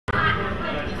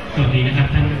สวัสดีนะครับ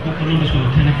ท่านผู้เข้าร่วมประชุม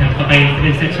ท่านนะครับต่อไปเป็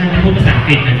นเซสชั่นที่พูดภาษาอังก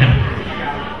ฤษนะครับ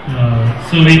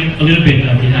Sorry, a little bit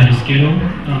behind the schedule.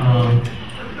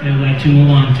 I would like to move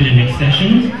on to the next session.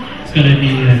 It's going to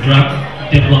be drug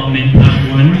development part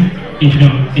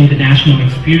 1, international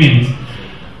experience.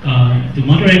 The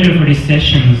moderator for these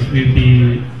sessions will be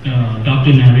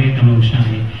Dr.Nares Damrongchai.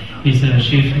 He's the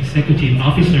Chief Executive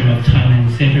Officer of Thailand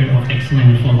Center of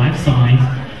Excellence for Life Science.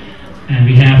 And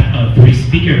we have 3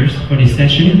 speakers for this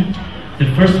session. The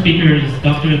first speaker is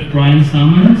Dr.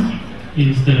 Simine. He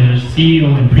is the CEO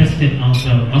and President of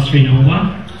AUSTRIANOVA.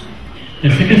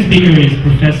 The second speaker is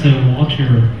Professor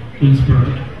Walter H.Gunzurg.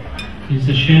 He is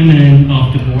the Chairman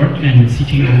of the Board and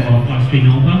CTO of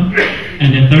AUSTRIANOVA. And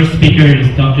the third speaker is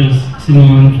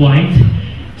Dr.Simine,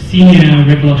 Senior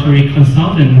Regulatory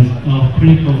Consultant of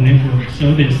Clinical Network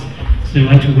Service. So I'd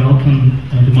like to welcome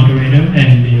the moderator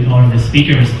and all of the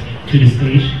speakers to the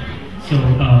stage. So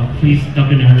please,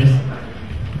 Dr. Nares.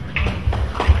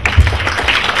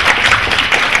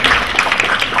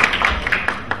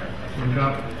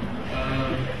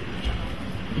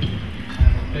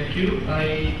 Thank you. I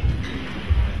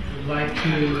would like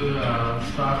to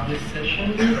start this session,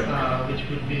 which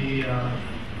would be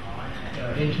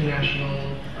international,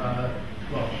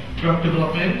 drug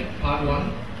development, part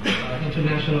 1,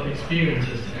 international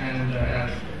experiences. And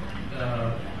as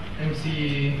MC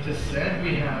just said,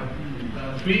 we have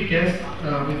 3 guests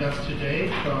with us today.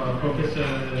 Professor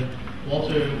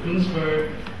Walter H.Gunzurg,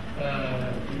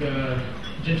 the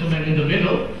gentleman in the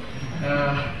middle,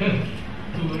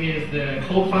 who is the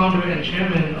co-founder and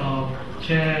chairman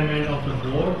of the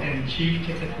board and chief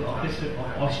technical officer of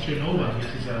AUSTRIANOVA,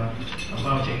 which is a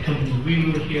biotech company. We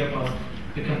will hear about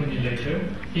the company later.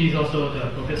 He is also the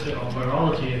professor of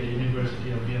virology at the University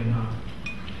of Vienna.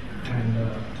 And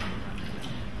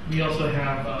we also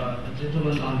have a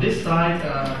gentleman on this side,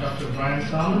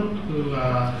 Dr.BrianPh.D, who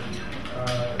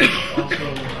also,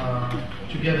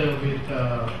 together with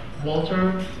Walter,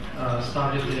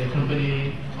 started the company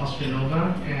AUSTRIANOVA,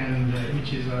 and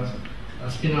which is a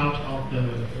spin-out of the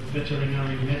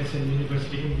Veterinary Medicine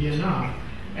University in Vienna.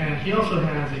 And he also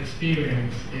has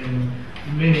experience in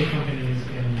many companies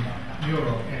in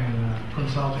Europe and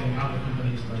consulting other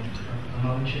companies like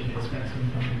knowledge-based vaccine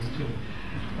companies too.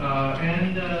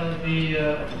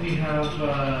 We have a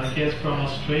guest from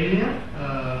Australia,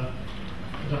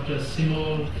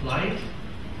 Dr.Simine,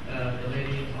 the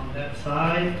lady on that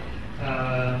side.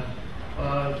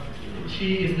 She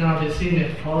is now the Senior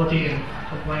Quality and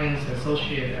Compliance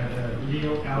Associate at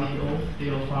Leo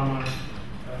Pharma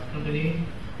company,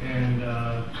 and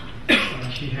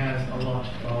she has a lot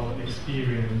of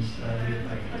experience with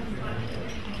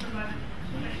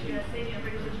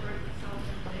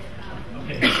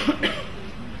Okay.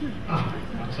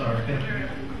 I'm sorry. Thank you.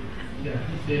 Yeah,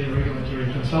 the regulatory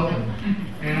consultant,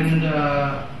 and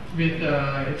with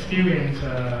experience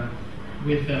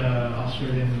with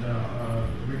Australian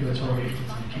regulatory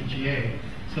agency TGA.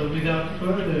 So without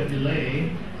further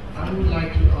delay, I would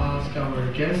like to ask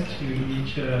our guests to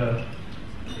each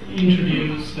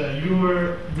introduce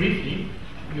briefly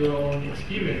your own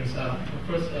experience.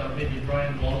 First, maybe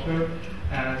Walter,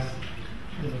 as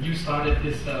you started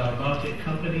this biotech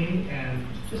company, and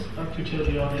just like to tell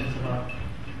the audience about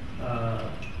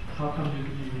how come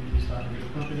you started your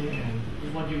company and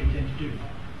what you intend to do.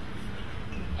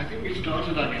 I think we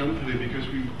started our company because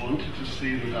we wanted to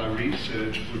see that our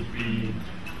research would be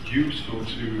useful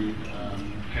to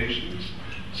patients.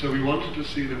 So we wanted to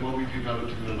see that what we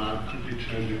developed in the lab could be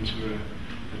turned into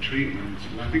a treatment.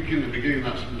 And I think in the beginning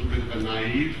that's a little bit of a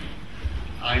naive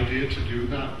idea to do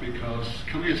that, because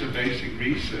coming into basic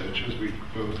research, as we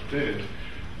both did,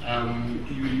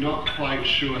 you're not quite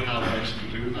sure how best to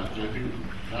do that. And I think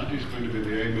that is going to be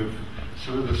the aim of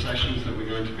some of the sessions that we're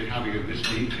going to be having at this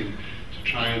meeting, to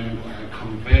try and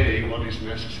convey what is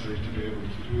necessary to be able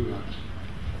to do that.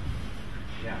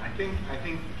 Yeah, I think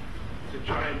to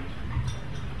try and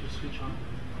switch on.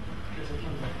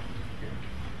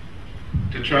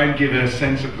 To try and give a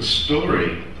sense of the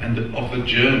story and of the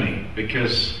journey,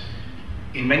 because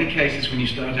in many cases when you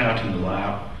start out in the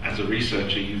lab as a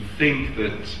researcher, you think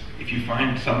that if you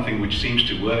find something which seems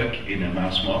to work in a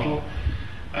mouse model,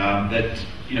 that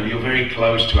you're very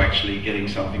close to actually getting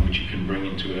something which you can bring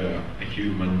into a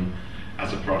human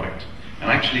as a product. And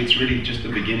actually it's really just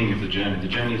the beginning of the journey. The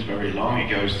journey is very long. It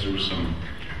goes through some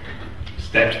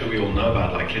steps that we all know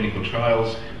about, like clinical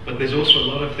trials, but there's also a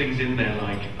lot of things in there,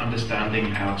 like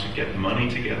understanding how to get the money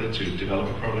together to develop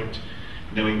a product,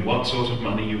 knowing what sort of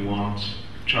money you want,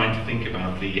 trying to think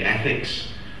about the ethics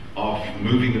of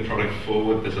moving the product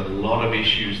forward. There's a lot of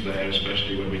issues there,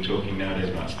 especially when we're talking nowadays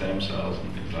about stem cells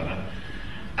and things like that.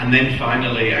 And then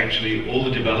finally, actually, all the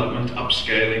development,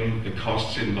 upscaling, the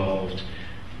costs involved,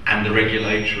 and the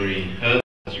regulatory hurdles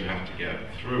you have to get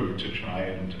through to try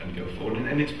and go forward.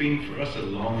 And it's been, for us, a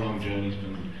long, long journey.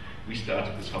 We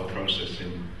started this whole process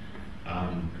in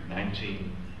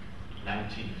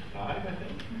 1995, I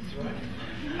think. That's right.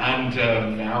 And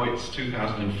now it's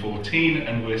 2014,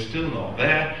 and we're still not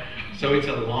there. So it's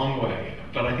a long way.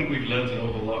 But I think we've learned an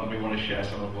awful lot, and we want to share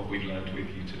some of what we've learned with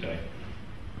you today.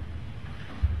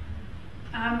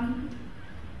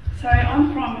 So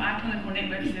I'm from Clinical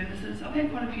Network Services. I've had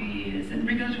quite a few years in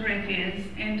regulatory affairs,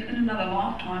 and in another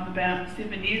lifetime, about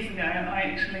 7 years ago, I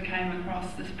actually came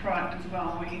across this product as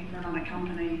well, working for another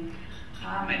company.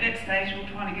 At that stage, we were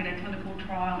trying to get a clinical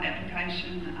trial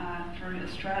application through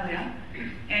Australia,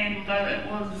 and although it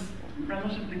was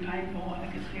relatively painful, I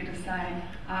think it's fair to say,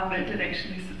 it did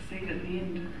actually succeed at the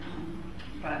end,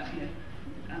 but yeah,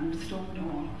 stalled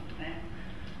on after that.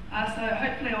 So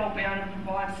hopefully I'll be able to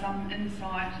provide some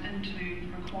insight into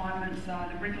requirements,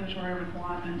 the regulatory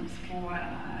requirements for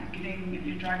getting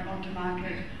your drug onto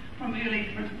market, from early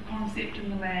proof of concept in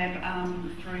the lab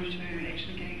through to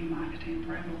actually getting a marketing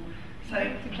approval. So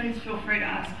please feel free to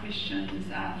ask questions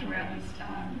throughout this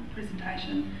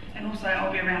presentation, and also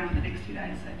I'll be around for the next few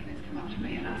days, so please come up to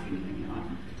me and ask anything you like.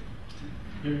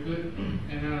 Very good.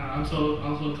 And I'm so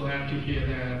glad to hear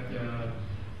that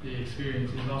the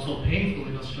experience is also painful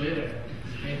in Australia.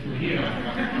 It's painful here,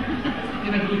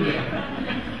 in a good way.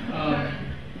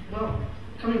 Well,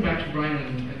 coming back to Brian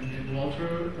and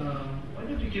Walter, why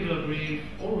don't you give a brief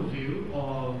overview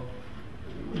of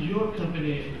your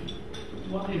company?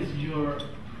 What is your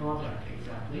product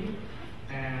exactly,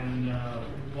 and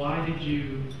why did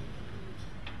you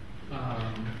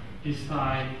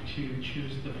decide to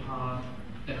choose the path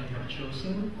that you have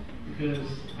chosen? Because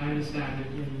I understand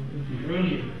that in the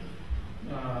earlier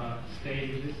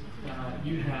stages,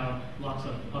 you have lots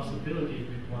of possibilities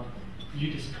with what you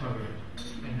discovered,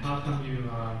 and how come you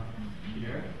are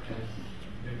here as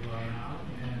you are now,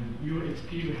 and your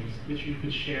experience, which you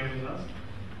could share with us.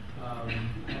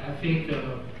 I think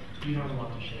you have a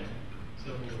lot to share. So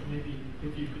maybe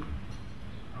if you could,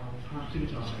 I'll pass to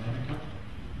John.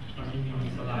 ตอนนี้มี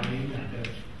สไลด์อยากจะ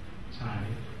ฉาย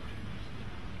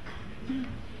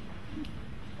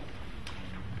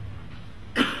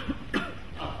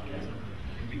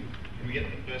Can we get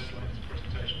the first slide of this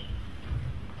presentation?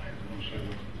 I'm not sure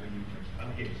what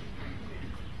I'm here.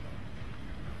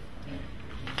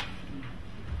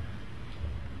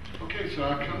 Okay, so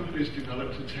our company's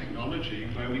developed a technology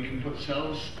where we can put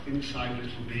cells inside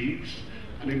little beads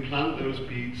and implant those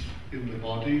beads in the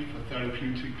body for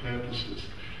therapeutic purposes.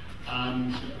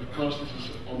 And of course, this is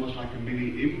almost like a mini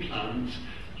implant.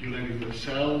 You're letting the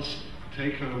cells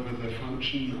take over the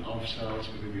function of cells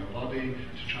within your body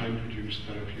to try and produce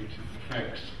therapeutic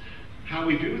effects. How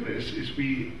we do this is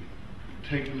we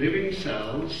take living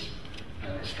cells,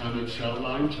 standard cell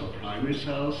lines or primary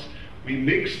cells, we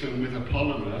mix them with a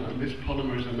polymer, and this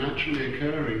polymer is a naturally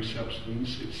occurring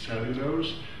substance. It's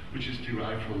cellulose, which is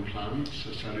derived from plants,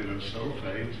 so cellulose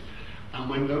sulfate. And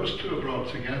when those two are brought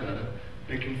together,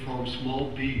 they can form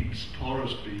small beads,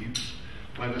 porous beads,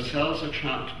 where the cells are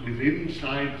trapped within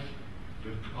inside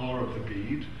the core of the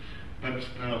bead, but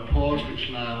there are pores which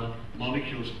allow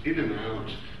molecules in and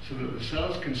out so that the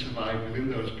cells can survive within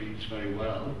those beads very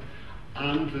well,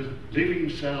 and the living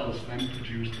cells then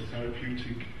produce the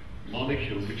therapeutic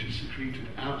molecule which is secreted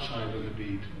outside of the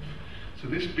bead. So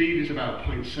this bead is about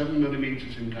 0.7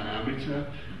 millimeters in diameter.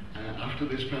 After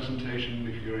this presentation,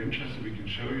 if you're interested, we can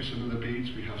show you some of the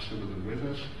beads. We have some of them with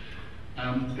us.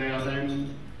 They are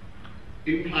then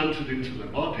implanted into the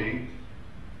body,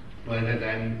 where they're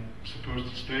then supposed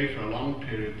to stay for a long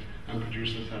period and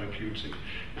produce a therapeutic.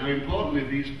 Now, importantly,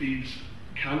 these beads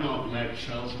cannot let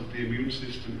cells of the immune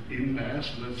system in there,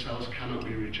 so that cells cannot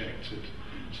be rejected.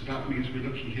 So that means we're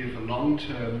looking here for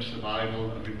long-term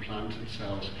survival of implanted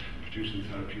cells producing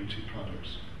therapeutic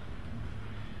products.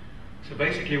 So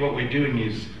basically what we're doing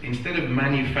is, instead of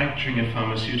manufacturing a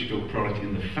pharmaceutical product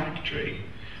in the factory,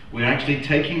 we're actually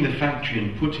taking the factory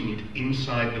and putting it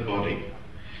inside the body.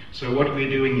 So what we're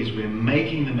doing is we're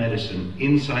making the medicine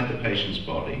inside the patient's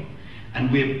body, and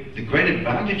the great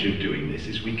advantage of doing this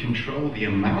is we control the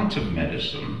amount of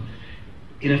medicine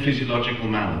in a physiological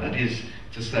manner. That is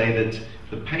to say that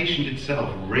the patient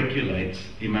itself regulates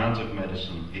the amount of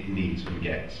medicine it needs and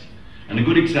gets. And a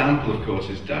good example, of course,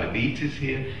 is diabetes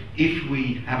here. If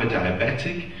we have a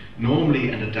diabetic, normally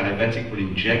a diabetic will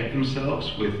inject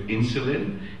themselves with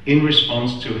insulin in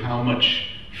response to how much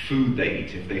food they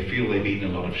eat. If they feel they've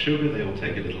eaten a lot of sugar, they will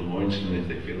take a little more insulin. If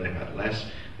they feel they've had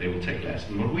less, they will take less.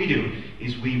 And what we do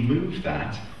is we move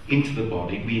that into the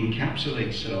body, we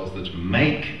encapsulate cells that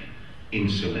make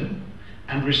insulin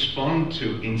and respond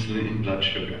to insulin in blood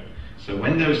sugar. So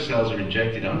when those cells are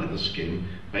injected under the skin,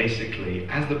 basically,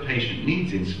 as the patient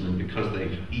needs insulin because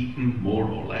they've eaten more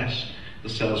or less, the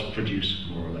cells produce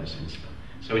more or less insulin.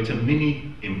 So it's a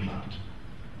mini implant.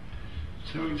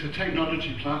 So it's a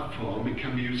technology platform. It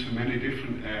can be used for many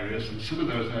different areas, and some of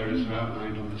those areas are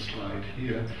outlined on the slide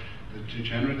here. The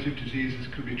degenerative diseases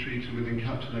could be treated with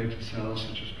encapsulated cells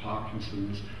such as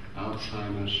Parkinson's,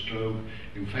 Alzheimer's, stroke,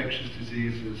 infectious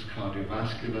diseases,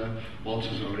 cardiovascular,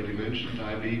 Walter's already mentioned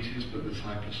diabetes, but there's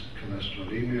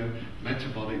hypercholesterolemia,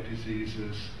 metabolic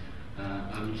diseases,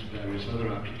 and various other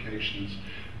applications.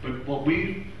 But what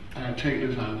we've taken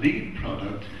as our lead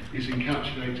product is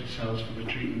encapsulated cells for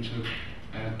the treatment of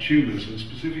tumours, and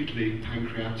specifically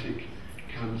pancreatic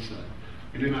cancer.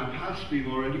 And in our past, we've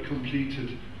already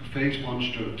completed a phase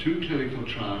 1/2 clinical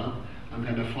trial and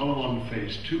then a follow-on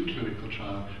phase 2 clinical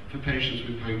trial for patients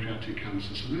with pancreatic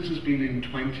cancer. So this has been in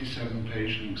 27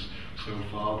 patients so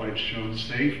far, where it's shown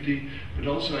safety, but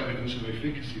also evidence of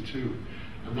efficacy too.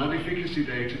 And that efficacy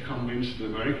data convinced an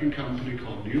American company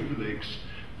called Nubelix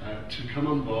to come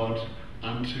on board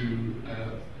and to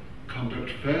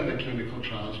conduct further clinical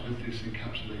trials with this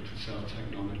encapsulated cell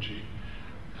technology.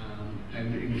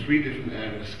 And in 3 different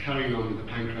areas, carrying on with the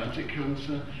pancreatic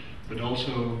cancer, but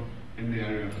also in the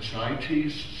area of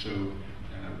ascites, so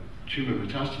tumour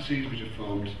metastases which are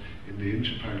formed in the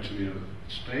intraperitoneal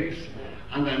space,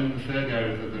 and then the third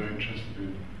area that they're interested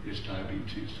in is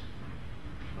diabetes.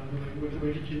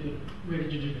 Where did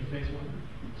you do the phase 1?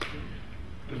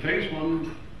 The phase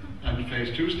 1 and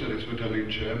phase 2 studies were done in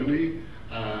Germany.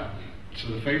 So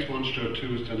the phase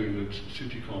 1/2 was done in a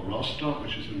city called Rostock,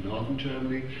 which is in northern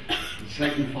Germany. The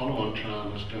second follow-on trial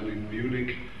was done in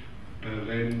Munich,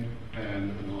 Berlin,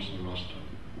 Bern, and also Rostock.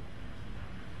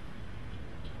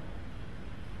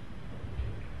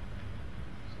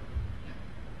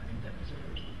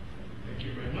 Thank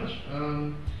you very much.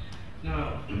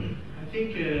 Now, I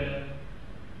think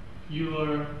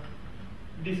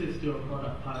this is your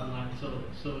product pipeline.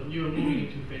 So you're moving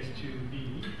into phase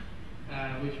 2B,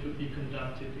 which would be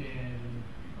conducted in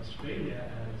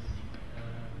Australia, as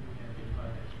we have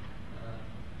invited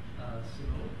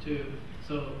Simone to.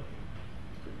 So,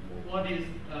 what is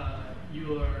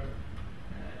your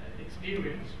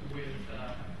experience with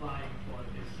applying for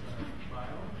this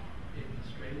trial in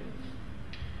Australia?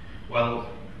 Well,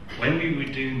 when we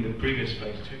were doing the previous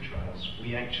phase 2 trials,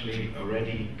 we actually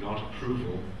already got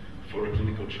approval for a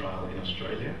clinical trial in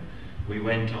Australia. We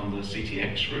went on the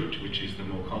CTX route, which is the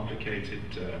more complicated,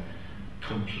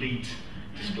 complete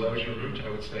disclosure route, I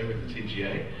would say, with the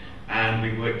TGA. And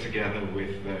we worked together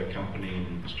with a company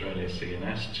in Australia,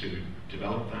 CNS, to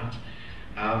develop that.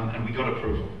 And we got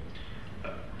approval.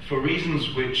 For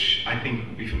reasons which I think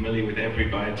will be familiar with every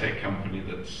biotech company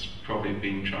that's probably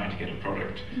been trying to get a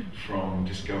product from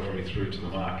discovery through to the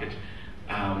market,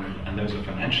 and those are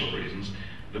financial reasons.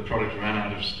 The product ran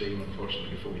out of steam,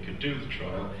 unfortunately, before we could do the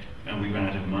trial, and we ran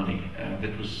out of money.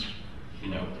 That was,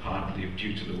 partly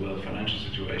due to the world financial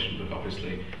situation, but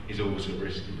obviously is always a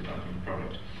risk in developing a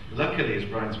product. Luckily, as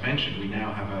Brian's mentioned,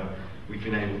 we've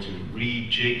been able to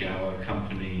rejig our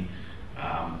company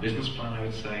business plan, I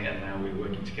would say, and now we're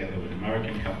working together with an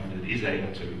American company that is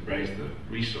able to raise the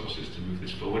resources to move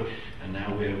this forward, and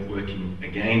now we're working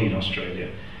again in Australia.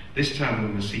 This time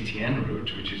on the CTN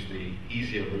route, which is the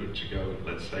easier route to go,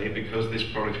 let's say, because this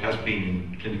product has been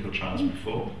in clinical trials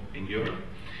before in Europe,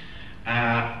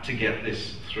 to get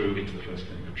this through into the first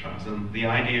clinical trials. And the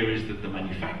idea is that the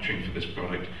manufacturing for this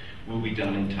product will be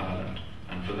done in Thailand.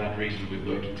 And for that reason,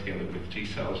 we're working together with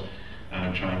T-Cells,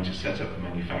 trying to set up a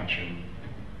manufacturing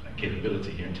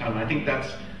capability here in Thailand. I think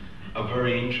that's a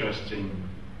very interesting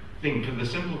thing for the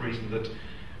simple reason that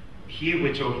here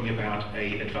we're talking about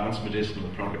an advanced medicinal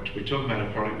product. We're talking about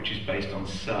a product which is based on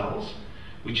cells,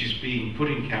 which is being put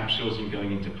in capsules and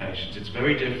going into patients. It's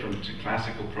very different to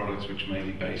classical products which may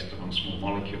be based on small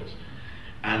molecules.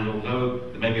 And although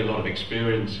there may be a lot of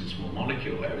experience in small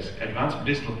molecule areas, advanced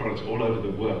medicinal products all over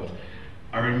the world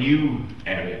are a new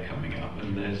area coming up,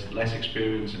 and there's less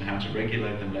experience in how to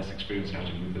regulate them, less experience in how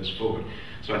to move those forward.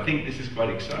 So I think this is quite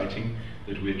exciting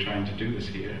that we're trying to do this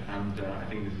here, and I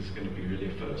think this is going to be really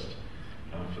a first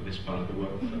for this part of the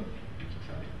world. So it's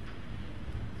exciting.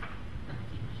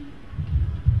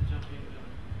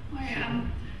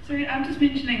 So I'm just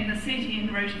mentioning the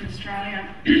CTN route in Australia,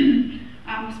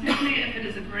 especially if it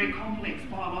is a very complex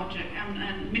biologic,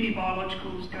 and many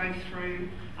biologicals go through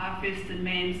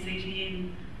first-in-man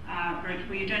CTN route,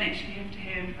 where you don't actually have to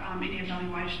have any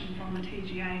evaluation from the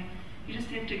TGA. You just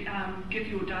have to give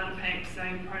your data pack,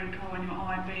 say protocol and your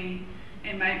IB,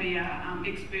 and maybe an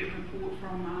expert report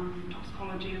from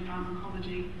toxicology and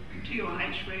pharmacology to your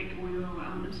HREC or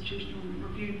your institutional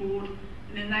review board,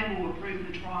 and then they will approve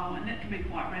the trial, and that can be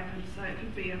quite rapid. So it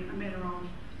could be a matter of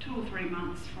 2 or 3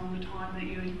 months from the time that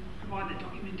you provide that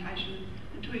documentation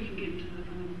until you can get into the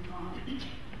clinical trial.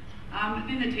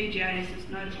 Then the TGA is just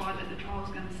notified that the trial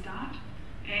is going to start,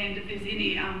 and if there's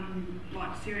any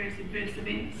like serious adverse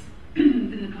events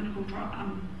in the clinical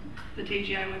trial, the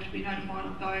TGA will have to be notified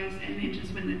of those, and then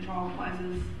just when the trial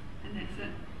closes, and that's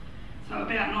it. So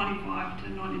about 95 to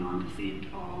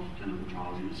 99% of clinical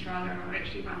trials in Australia are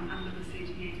actually run under the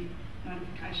CTE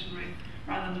notification route,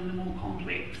 rather than the more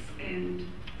complex and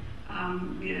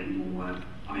more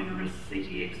onerous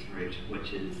CTX route,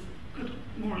 which could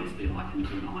more or less be likened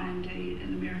to an IND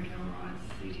in America or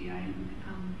a CTA in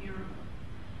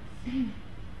Europe.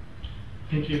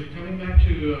 Thank you. Coming back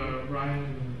to Brian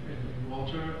and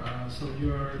Walter, so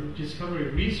your discovery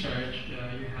research,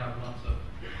 you have lots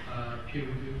of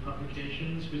peer-reviewed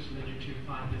publications which led you to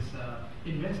find these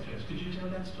investors. Could you tell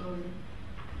that story?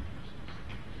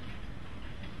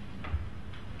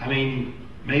 I mean,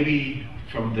 maybe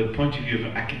from the point of view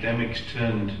of academics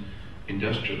turned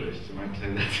industrialists, I might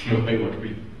say that's in a way what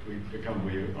we've become.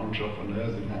 We're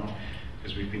entrepreneurs now,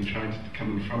 because we've been trying to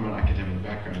come from an academic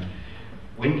background.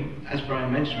 As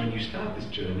Brian mentioned, when you start this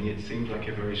journey, it seems like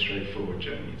a very straightforward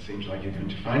journey. It seems like you're going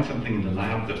to find something in the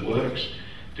lab that works,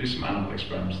 do some animal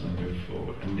experiments, and then move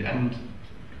forward. And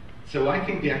so I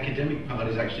think the academic part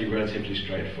is actually relatively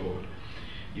straightforward.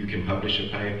 You can publish a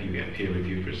paper, you get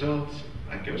peer-reviewed results,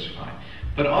 that goes fine.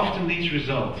 But often these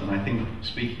results, and I think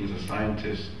speaking as a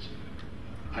scientist,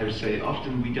 I would say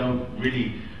often we don't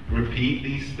really repeat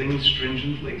these things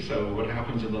stringently. So what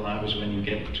happens in the lab is when you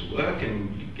get it to work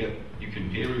and you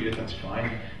can peer review it, that's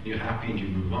fine, you're happy and you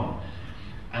move on.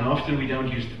 And often we don't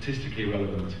use statistically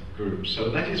relevant groups. So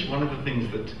that is one of the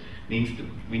things that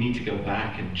we need to go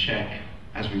back and check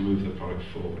as we move the product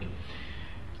forward.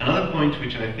 Another point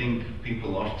which I think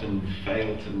people often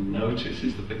fail to notice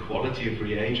is that the quality of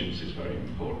reagents is very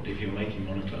important. If you're making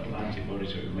monoclonal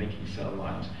antibodies or you're making cell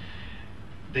lines,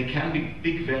 there can be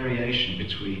big variation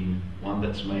between one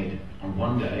that's made on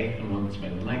one day and one that's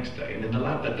made the next day. And in the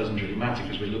lab that doesn't really matter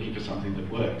because we're looking for something that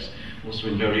works. Also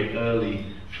in very early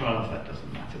trials that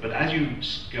doesn't matter. But as you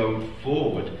go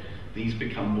forward, these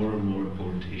become more and more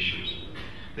important issues.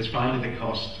 There's finally the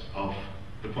cost of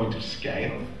the point of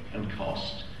scale and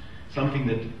cost, something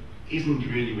that isn't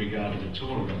really regarded at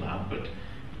all in the lab, but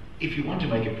if you want to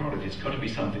make a product, it's got to be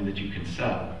something that you can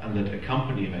sell and that a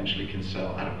company eventually can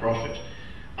sell at a profit.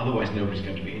 Otherwise, nobody's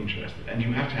going to be interested. And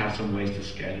you have to have some ways to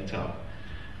scale it up.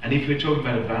 And if we're talking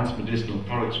about advanced medicinal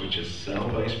products, which are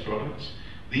cell-based products,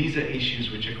 these are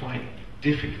issues which are quite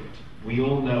difficult. We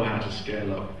all know how to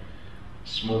scale up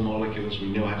small molecules. We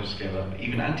know how to scale up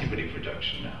even antibody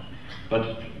production now.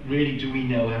 But really, do we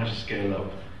know how to scale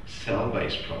up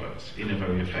cell-based products in a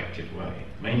very effective way?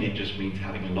 Mainly it just means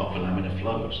having a lot of laminar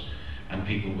flows and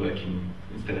people working,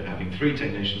 instead of having 3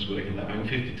 technicians working, they're having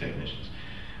 50 technicians.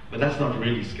 But that's not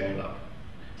really scale up.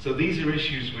 So these are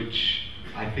issues which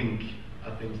I think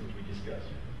are things that we discuss.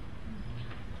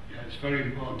 Yeah, it's very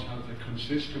important to have a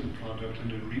consistent product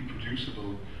and a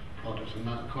reproducible product, and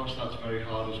that, of course, that's very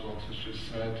hard, as Walter's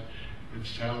just said, with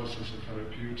cells as a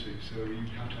therapeutic. So you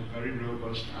have to have very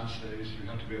robust assays. You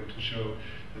have to be able to show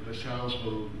that the cells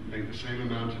will make the same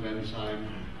amount of enzyme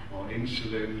or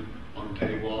insulin on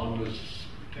day 1 as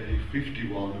day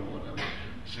 51 or whatever.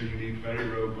 So you need very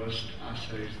robust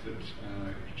assays that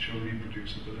show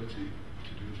reproducibility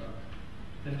to do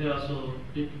that. And there are also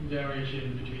big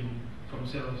variation from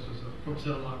one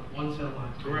cell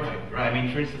line. Right. I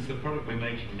mean, for instance, the product we're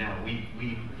making now,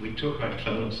 we talk about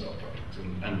clonal cell products,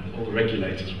 and all the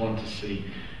regulators want to see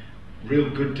real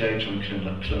good data on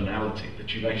clonality,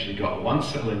 that you've actually got one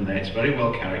cell in there, it's very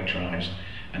well characterized,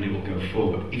 and it will go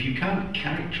forward. If you can't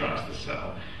characterize the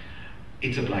cell,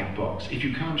 it's a black box. If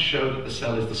you can't show that the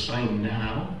cell is the same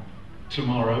now,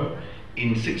 tomorrow,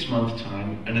 in 6 months'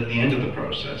 time, and at the end of the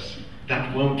process,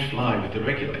 that won't fly with the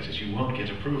regulators. You won't get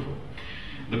approval.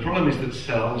 The problem is that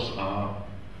cells are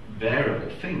variable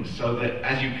things, so that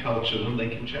as you culture them, they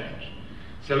can change.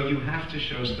 So you have to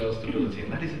show cell stability,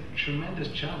 and that is a tremendous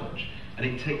challenge. And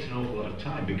it takes an awful lot of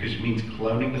time, because it means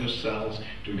cloning those cells,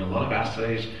 doing a lot of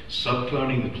assays,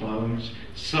 subcloning the clones,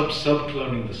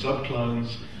 subcloning the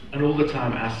subclones, and all the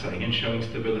time assaying and showing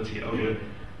stability over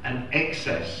an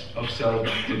excess of cell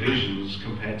divisions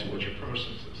compared to what your process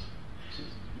is.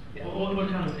 Yeah. What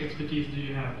kind of expertise do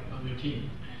you have on your team?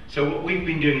 So what we've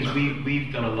been doing is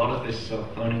we've done a lot of this cell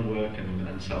cloning work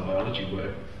and cell biology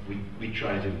work We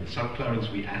try to do the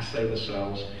subclones, we assay the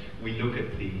cells, we look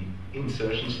at the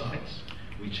insertion sites,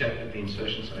 we check that the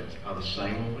insertion sites are the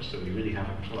same almost, so we really have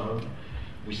a clone.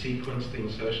 We sequence the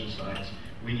insertion sites,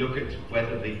 we look at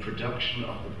whether the production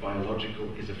of the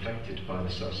biological is affected by the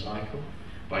cell cycle,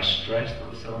 by stress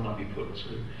that the cell might be put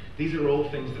through. These are all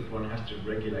things that one has to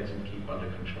regulate and keep under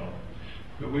control.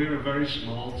 But we're a very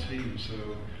small team, so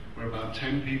we're about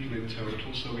 10 people in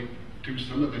total, so we do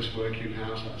some of this work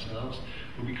in-house ourselves,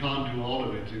 but we can't do all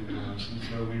of it in-house, and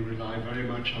so we rely very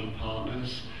much on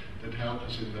partners that help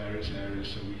us in various areas.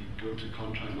 So we go to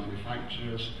contract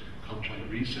manufacturers, contract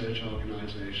research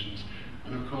organisations,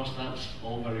 and of course that's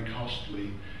all very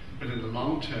costly, but in the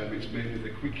long term it's maybe the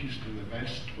quickest and the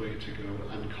best way to go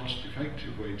and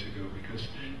cost-effective way to go, because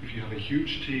if you have a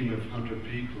huge team of 100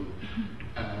 people,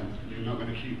 you're not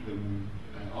going to keep them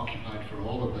occupied for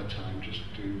all of their time just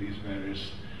doing these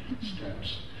various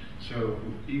steps. So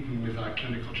even with our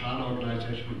clinical trial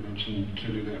organisation, we mentioned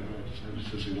Clinical Network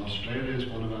Services in Australia is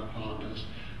one of our partners.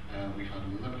 We've had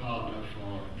another partner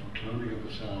for cloning of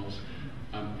the cells,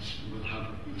 and we'll have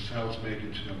the cells made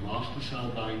into a master cell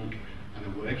bank and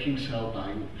a working cell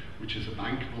bank, which is a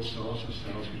bankable source of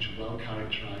cells which are well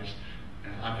characterised,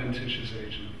 adventitious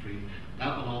agent-free.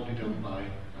 That will all be done by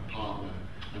a partner.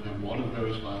 And then one of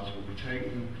those vials will be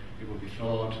taken, it will be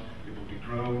thawed, it will be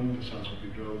grown, the cells will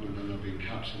be grown, and then they'll be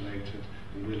encapsulated,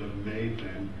 and we'll have made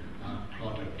then our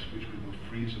product, which we will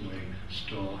freeze away,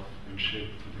 store, and ship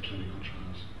for the clinical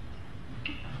trials.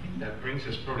 I think that brings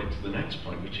us probably to the next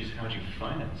point, which is how do you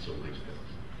finance all these things?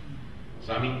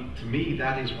 So I mean, to me,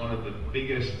 that is one of the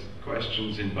biggest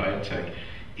questions in biotech,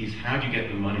 is how do you get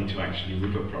the money to actually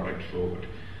move a product forward?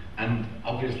 And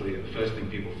obviously, the first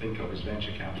thing people think of is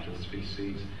venture capitalists,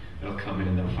 VCs. They'll come in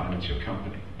and they'll finance your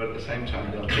company. But at the same time,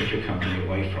 they'll take your company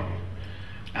away from you.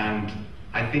 And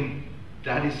I think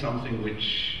that is something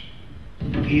which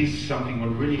is something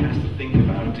one really has to think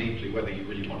about deeply, whether you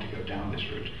really want to go down this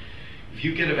route. If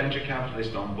you get a venture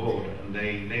capitalist on board, and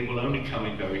they will only come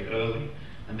in very early,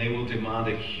 and they will demand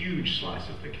a huge slice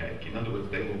of the cake. In other words,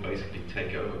 they will basically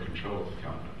take over control of the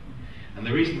company. And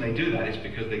the reason they do that is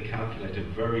because they calculate a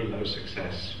very low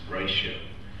success ratio.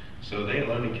 So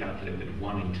they'll only calculate that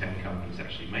 1 in 10 companies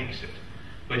actually makes it.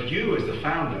 But you, as the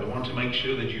founder, want to make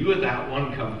sure that you are that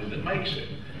one company that makes it.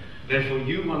 Therefore,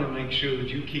 you want to make sure that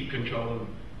you keep control and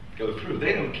go through.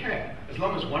 They don't care. As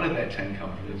long as one of their 10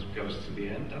 companies goes to the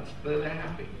end, they're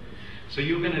happy. So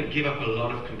you're going to give up a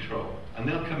lot of control. And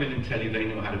they'll come in and tell you they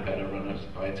know how to better run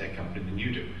a biotech company than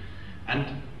you do.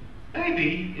 And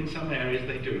maybe in some areas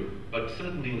they do, but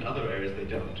certainly in other areas they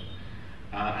don't.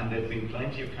 And there have been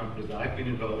plenty of companies that I've been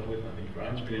involved with, I think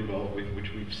Brian's been involved with,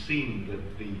 which we've seen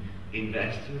that the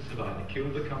investors have either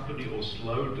killed the company or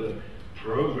slowed the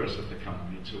progress of the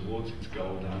company towards its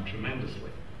goal down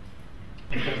tremendously.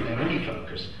 Because their only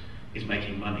focus is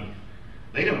making money.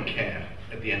 They don't care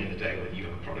at the end of the day whether you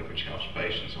have a product which helps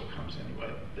patients or comes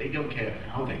anywhere. They don't care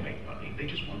how they make money, they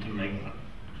just want to make money.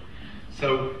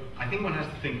 So I think one has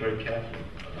to think very carefully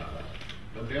about that.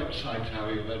 But the upside to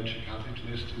having a venture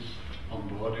capitalist on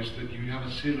board is that you have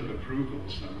a seal of approval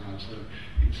somehow, so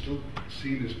it's still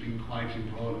seen as being quite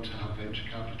important to have venture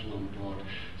capital on board,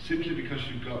 simply because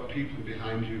you've got people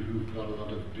behind you who've got a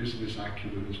lot of business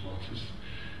acumen, as Walter's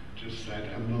just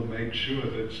said, and will make sure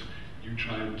that you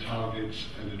try and target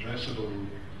an addressable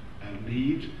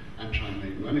need and try and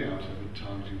make money out of it,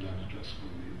 targeting that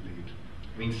addressable need.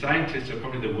 I mean, scientists are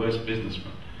probably the worst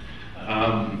businessmen.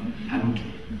 And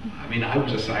I mean, I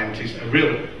was a scientist, a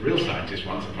real scientist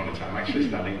once upon a time, actually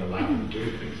standing in the lab and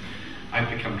doing things. I've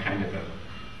become kind of a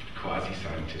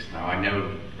quasi-scientist now. I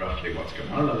know roughly what's going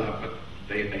on in the lab, but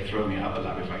they throw me out of the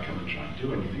lab if I come and try and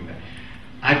do anything there.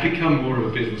 I've become more of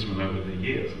a businessman over the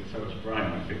years, and so has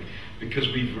Brian, I think, because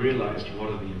we've realized what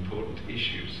are the important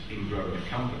issues in growing a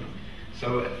company.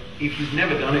 So if you've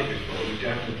never done it before, you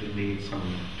definitely need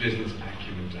some business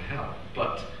acumen to help.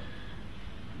 But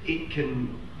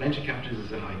venture capital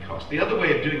is a high cost. The other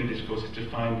way of doing it, of course, is to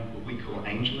find what we call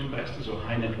angel investors or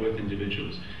high net worth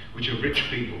individuals, which are rich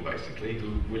people, basically, who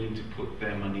are willing to put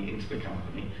their money into the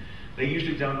company. They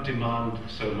usually don't demand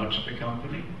so much of the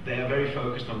company. They are very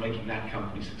focused on making that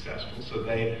company successful, so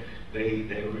they're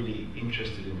really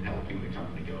interested in helping the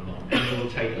company go along, and they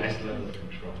will take less level of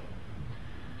control.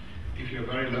 If you're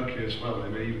very lucky as well, they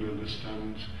may even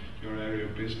understand your area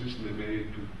of business, and they may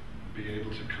be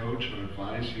able to coach or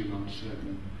advise you on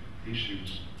certain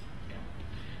issues. Yeah.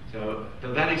 So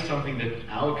that is something that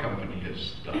our company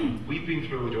has done. We've been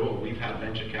through it all. We've had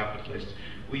venture capitalists,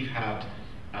 we've had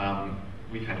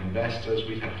investors,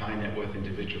 we've had high net worth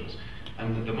individuals,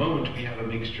 and at the moment we have a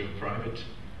mixture of private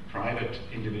private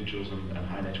individuals and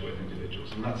high net worth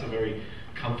individuals. And that's a very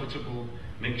comfortable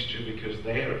mixture because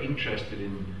they are interested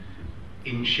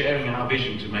in sharing our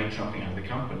vision to make something out of the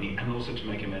company and also to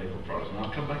make a medical product. And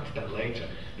I'll come back to that later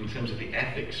in terms of the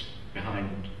ethics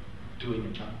behind doing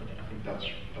a company. I think that's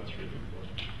really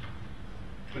important.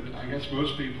 But I guess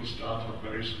most people start off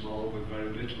very small with very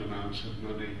little amounts of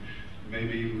money,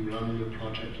 maybe even run the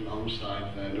project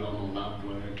alongside their normal lab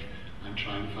work and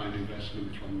try and find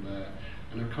investment from there.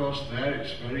 And of course there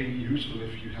it's very useful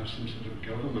if you have some sort of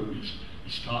government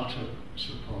startup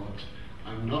support.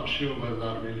 I'm not sure whether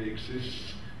that really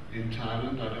exists in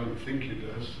Thailand. I don't think it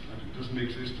does. It doesn't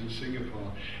exist in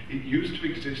Singapore. It used to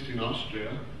exist in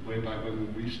Austria, way back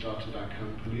when we started our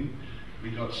company.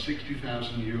 We got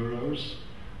 60,000 euros,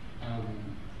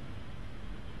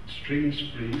 strings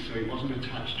free, so it wasn't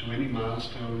attached to any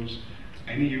milestones,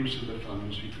 any use of the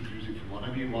funds. You could use it for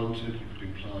whatever you wanted. You could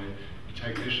employ a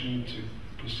technician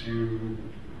to pursue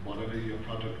whatever your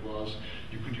product was.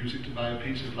 You could use it to buy a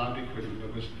piece of lab equipment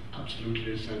that was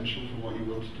absolutely essential for what you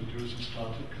wanted to do as a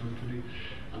startup company.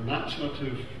 And that sort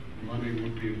of money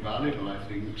would be valuable, I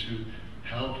think, to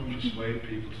help and persuade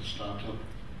people to start up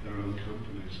their own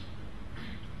companies.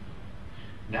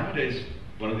 Nowadays,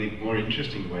 one of the more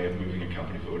interesting ways of moving a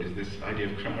company forward is this idea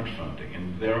of crowdfunding.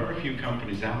 And there are a few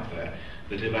companies out there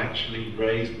that have actually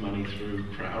raised money through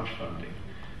crowdfunding,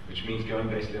 which means going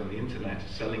basically on the internet,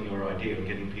 selling your idea and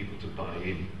getting people to buy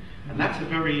in. And that's a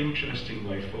very interesting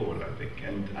way forward, I think.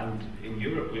 And in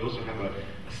Europe, we also have a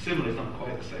similar, it's not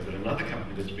quite the same, but another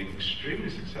company that's been extremely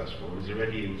successful and is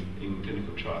already in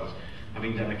clinical trials,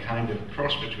 having done a kind of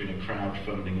cross between a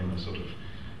crowdfunding and a sort of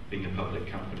being a public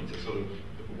company. It's a sort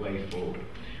of way forward.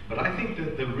 But I think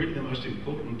that really the most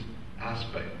important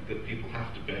aspect that people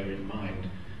have to bear in mind,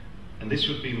 and this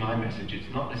would be my message,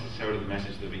 it's not necessarily the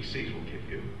message the VCs will give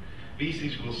you.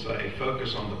 VCs will say,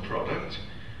 focus on the product.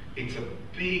 It's a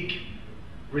big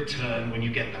return when you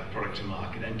get that product to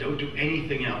market, and don't do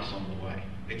anything else on the way.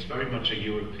 It's very much a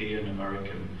European,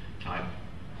 American type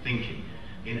thinking.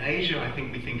 In Asia, I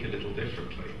think we think a little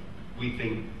differently. We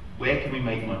think, where can we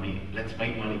make money? Let's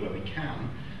make money where we can,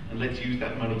 and let's use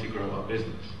that money to grow our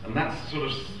business. And that's the sort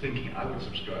of thinking I would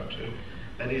subscribe to.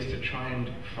 That is to try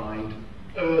and find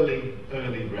early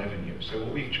revenue. So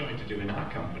what we've tried to do in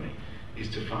our company is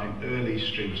to find early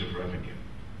streams of revenue.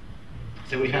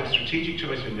 So we've had strategic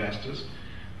choice of investors.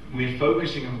 We're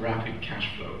focusing on rapid cash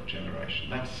flow generation.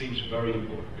 That seems very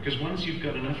important because once you've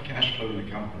got enough cash flow in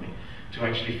the company to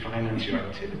actually finance your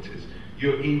activities,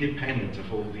 you're independent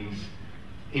of all these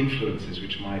influences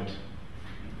which might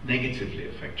negatively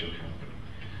affect your company.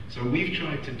 So we've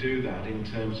tried to do that in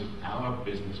terms of our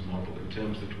business model, in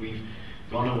terms that we've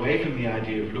gone away from the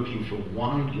idea of looking for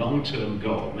one long-term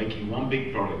goal, making one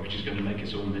big product which is going to make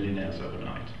us all millionaires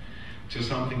overnight, to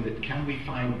something that can we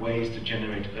find ways to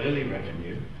generate early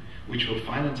revenue which will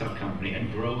finance our company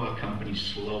and grow our company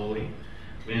slowly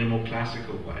in a more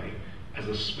classical way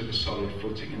with a solid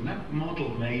footing. And that model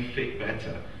may fit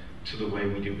better to the way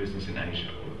we do business in Asia,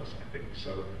 all of us, I think.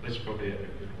 So that's probably a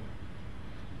good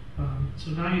one.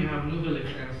 So now you have Nuvalix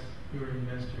as your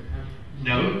investor.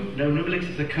 No, Nuvalix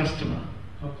is a customer.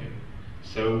 Okay.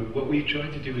 So what we've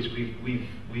tried to do is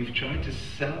we've tried to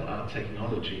sell our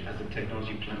technology as a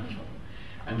technology platform.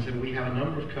 And so we have a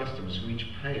number of customers who each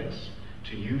pay us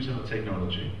to use our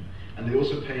technology, and they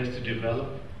also pay us to develop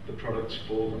the products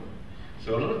for them.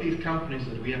 So a lot of these companies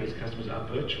that we have as customers are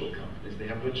virtual companies. They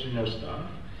have virtually no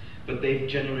staff, but they're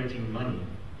generating money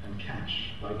and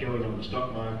cash by going on the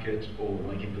stock market or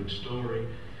making a good story.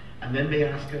 And then they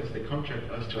ask us, they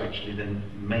contract us to actually then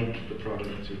make the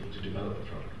product, to develop the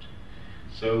product.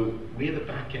 So we're the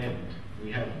back end.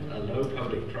 We have a low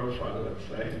public profile, let's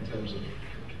say, in terms of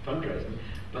fundraising,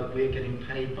 but we're getting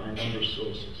paid by a number of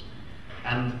sources.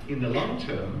 And in the long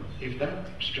term, if that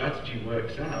strategy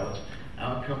works out,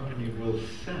 our company will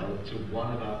sell to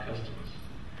one of our customers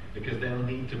because they'll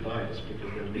need to buy us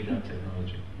because they'll need our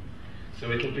technology.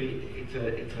 So it's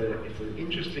an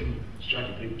interesting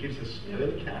strategy. It gives us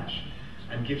early cash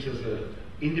and gives us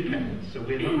independence. So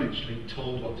we're not actually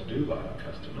told what to do by our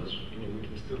customers. We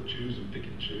can still choose and pick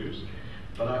and choose.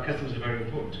 But our customers are very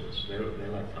important to us. They're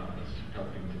like partners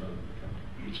helping develop the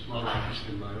company. It's more like this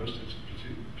in my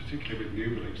AUSTRIANOVA, particularly with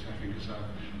Nuvalix, I think, is our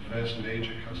first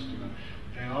major customer.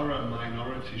 They are a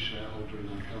minority shareholder in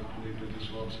our company, but as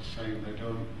Walter's saying, they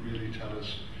don't really tell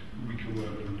us who we can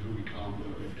work with and who we can't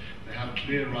work with. They have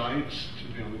clear rights to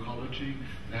the oncology,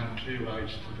 they have clear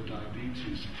rights to the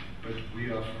diabetes, but we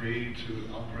are free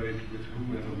to operate with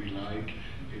whomever we like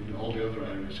in all the other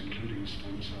areas, including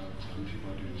stem cells,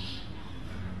 antibodies,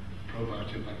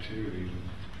 probiotic bacteria even.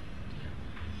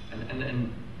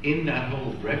 And in that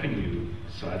whole revenue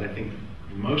side, I think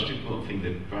the most important thing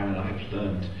that Brian and I have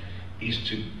learned is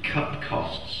to cut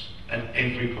costs at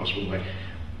every possible way.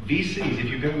 VCs, if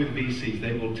you go with VCs,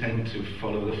 they will tend to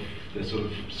follow the sort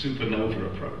of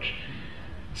supernova approach.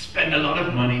 Spend a lot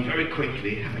of money very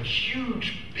quickly, have a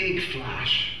huge, big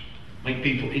flash, make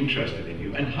people interested in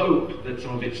you, and hope that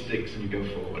some of it sticks and you go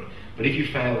forward. But if you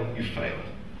fail, you've failed.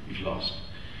 You've lost.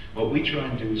 What we try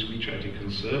and do is we try to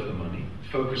conserve the money,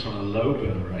 focus on a low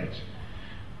burn rate.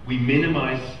 We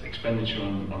minimize expenditure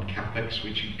on capex,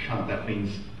 which you can't. That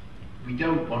means we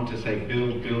don't want to say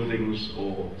build buildings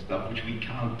or stuff which we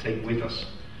can't take with us.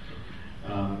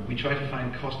 We try to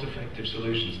find cost-effective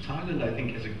solutions. Thailand, I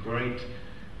think, has a great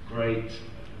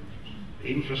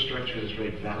infrastructure, has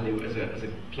great value as a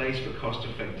place for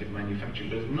cost-effective manufacturing,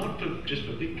 but not just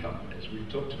for big companies. We've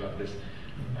talked about this,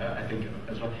 I think,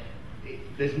 as well.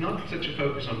 There's not such a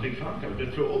focus on big pharma companies,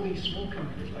 but for all these small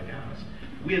companies like ours,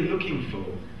 we are looking for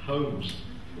homes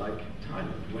like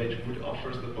Thailand, which would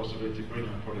offer us the possibility to bring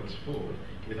our products forward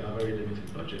with our very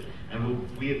limited budget. And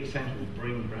we at the centre will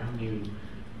bring brand new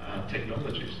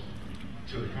technologies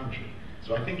to the country.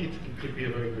 So I think it could be a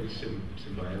very good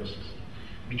symbiosis.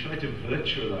 We try to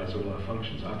virtualize all our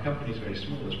functions. Our company is very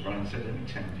small, as Brian said, only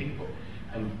 10 people.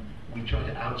 And we try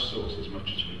to outsource as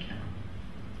much as we can.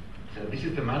 So this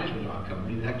is the management of our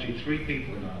company. There's actually 3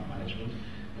 people in our management.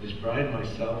 There's Brian,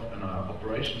 myself, and our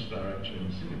operations director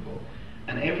in Singapore.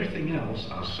 And everything else,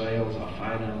 our sales, our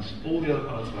finance, all the other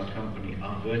parts of our company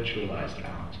are virtualized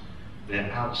out.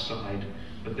 They're outside,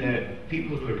 but they're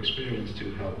people who are experienced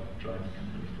to help drive the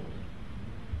company forward.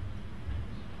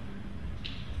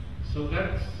 So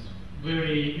that's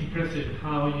very impressive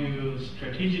how you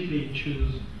strategically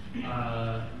choose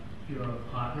your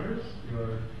partners,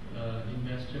 your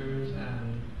investors,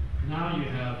 and now you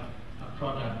have a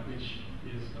product which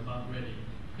is about ready.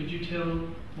 Could you tell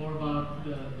more about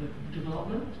the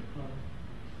development of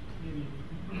maybe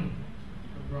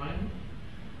Brian?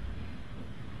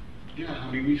 Yeah,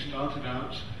 I mean, we started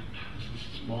out as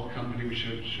a small company. We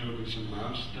showed with some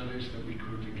mouse studies that we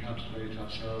could encapsulate our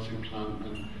cells, implant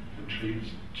them, and treat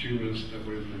tumours that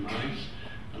were in the mice.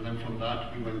 And then from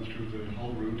that, we went through the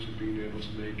whole route of being able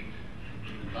to make,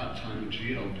 at that time, a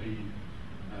GLP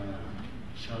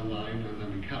cell line, and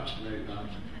then encapsulate that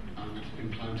and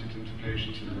implant it into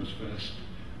patients in those first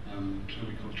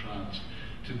clinical trials.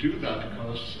 To do that, of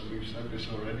course, and we've said this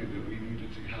already, that we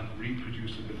needed to have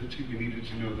reproducibility. We needed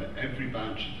to know that every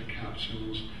batch of the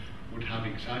capsules would have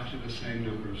exactly the same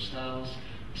number of cells,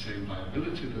 the same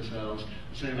viability of the cells,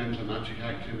 the same enzymatic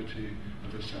activity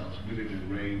of the cells within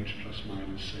a range plus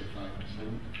minus, say,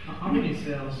 5%. How many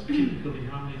cells, typically,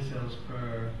 how many cells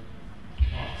per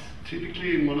box?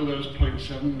 Typically, in one of those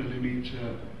 0.7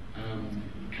 millimeter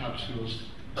capsules,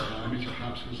 diameter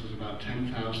capsules, there's about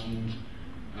 10,000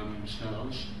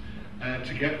 cells.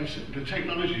 To get the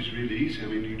technology is really easy. I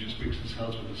mean, you just mix the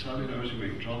cells with the cellulose, you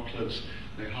make droplets,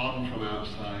 they harden from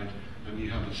outside, and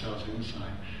you have the cells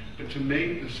inside. But to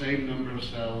make the same number of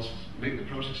cells, make the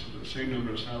process of the same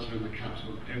number of cells are in the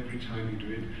capsule every time you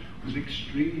do it was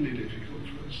extremely difficult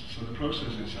for us. So the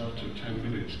process itself took 10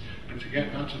 minutes, but to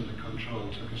get that under control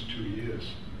took us 2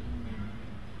 years.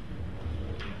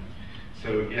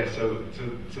 So yeah, so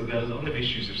there are a lot of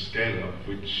issues of scale-up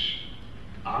which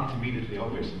aren't immediately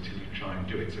obvious until you try and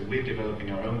do it. So we're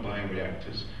developing our own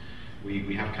bioreactors.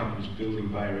 We have companies building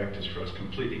bioreactors for us,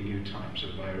 completely new types of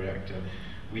bioreactor.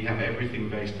 We have everything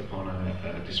based upon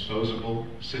a disposable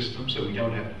system, so we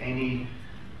don't have any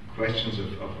questions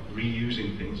of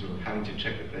reusing things or having to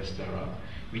check that they're sterile.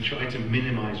 We try to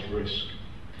minimize risk.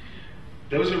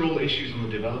 Those are all issues in the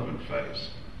development phase.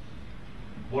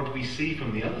 What we see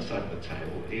from the other side of the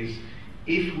table is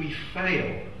if we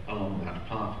fail along that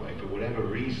pathway for whatever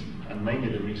reason, and mainly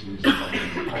the reason is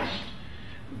cost,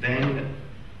 then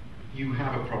you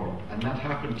have a problem. And that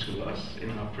happened to us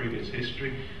in our previous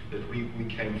history, that we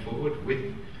came forward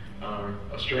with our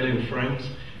Australian friends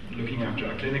looking after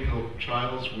our clinical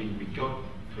trials. We got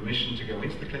permission to go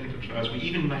into the clinical trials. We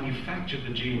even manufactured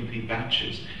the GMP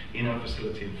batches in our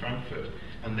facility in Frankfurt.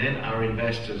 And then our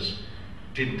investors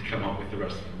didn't come up with the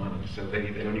rest of the money. So they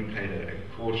only paid a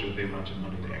quarter of the amount of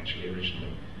money they actually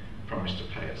originally promised to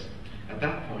pay us. At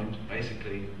that point,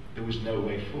 basically, there was no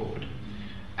way forward.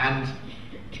 And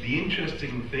the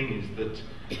interesting thing is that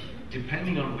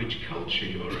depending on which culture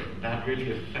you're in, that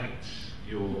really affects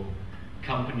your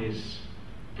company's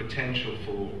potential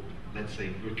for, let's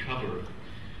say, recovery.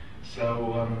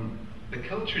 So the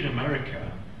culture in America,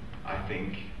 I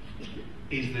think,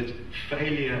 is that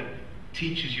failure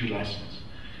teaches you lessons.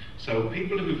 So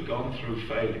people who've gone through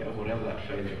failure, whatever that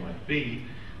failure might be,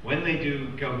 When they do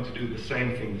go to do the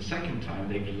same thing the second time,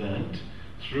 they've learned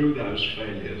through those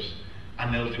failures,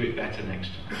 and they'll do it better next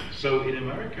time. So in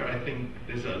America, I think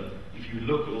there's if you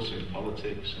look also in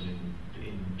politics and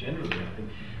in general, I think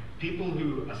people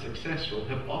who are successful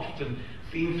have often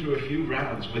been through a few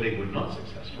rounds where they were not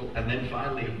successful, and then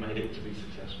finally have made it to be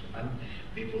successful. And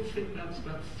people think that's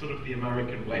sort of the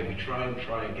American way. We try and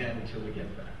try again until we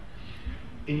get there.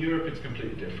 In Europe, it's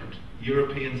completely different.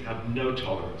 Europeans have no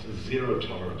tolerance, zero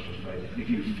tolerance for failure. If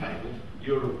you failed,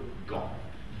 you're gone.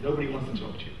 Nobody wants to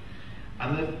talk to you.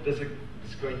 And there's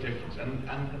this great difference. And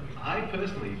I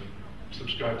personally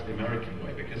subscribe to the American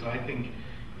way because I think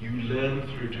you learn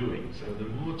through doing. So the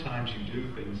more times you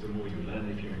do things, the more you learn.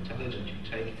 If you're intelligent, you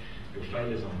take your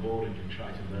failures on board and you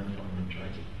try to learn from them and try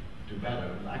to do better.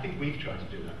 And I think we've tried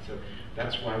to do that. So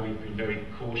that's why we've been very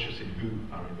cautious in who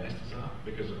our investors are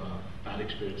because of our bad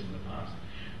experience in the past.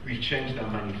 We've changed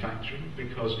our manufacturing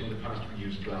because in the past we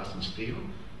used glass and steel,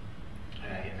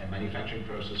 a manufacturing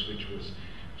process which was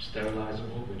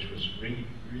sterilizable, which was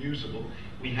reusable.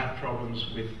 We had problems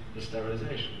with the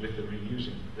sterilization, with the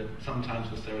reusing, that sometimes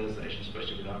the sterilization,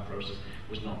 especially with our process,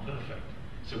 was not perfect.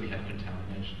 So we had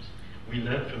contaminations. We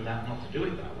learned from that not to do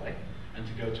it that way and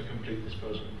to go to complete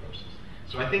disposal process.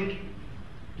 So I think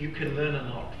you can learn a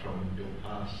lot from your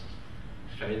past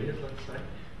failures, let's say,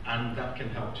 and that can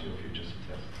help to your future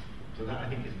success. So that I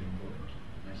think is an important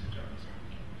message I would say.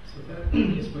 So that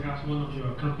is perhaps one of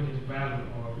your company's value,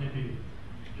 or maybe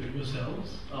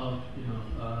yourselves, of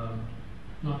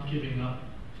not giving up,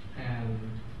 and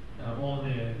all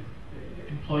the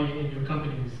employees in your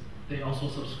companies, they also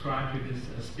subscribe to this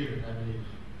spirit, I believe.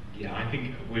 Yeah, I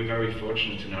think we're very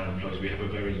fortunate in our employees. We have a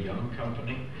very young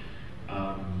company.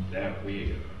 That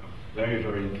we are very,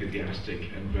 very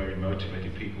enthusiastic and very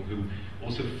motivated people who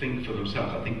also think for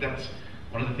themselves. I think that's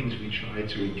one of the things we try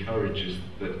to encourage, is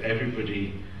that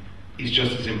everybody is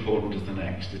just as important as the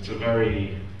next. It's a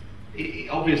very,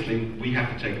 obviously we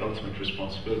have to take ultimate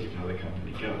responsibility for how the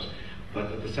company goes,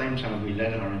 but at the same time we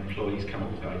let our employees come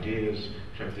up with ideas,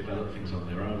 try to develop things on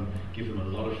their own, give them a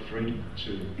lot of freedom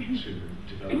to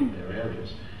develop their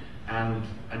areas, and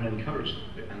encourage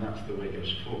them, and that's the way it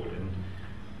goes forward. And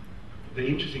the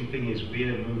interesting thing is we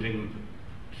are moving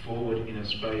forward in a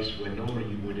space where normally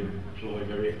you would employ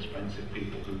very expensive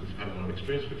people who've had a lot of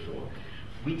experience before.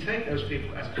 We take those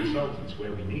people as consultants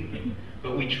where we need them,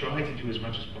 but we try to do as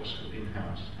much as possible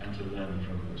in-house and to learn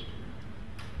from those people.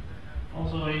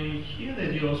 Also, I hear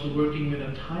that you're also working with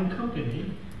a Thai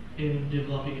company in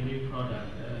developing a new product.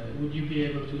 Would you be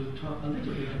able to talk a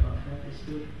little bit about that?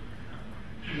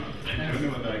 I don't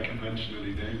know whether I can mention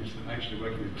any names. I'm actually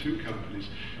working with two companies,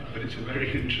 but it's a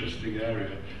very interesting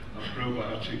area of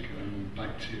probiotic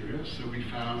bacteria. So we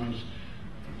found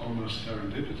almost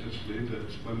serendipitously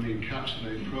that when we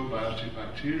encapsulate probiotic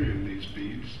bacteria in these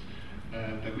beads,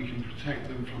 that we can protect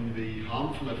them from the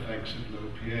harmful effects of low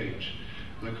pH.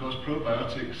 And of course,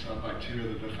 probiotics are bacteria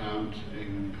that are found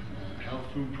in health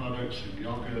food products, in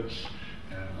yogurts,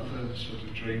 other sort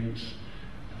of drinks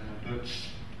that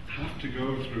have to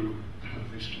go through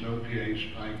this low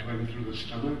pH by going through the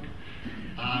stomach.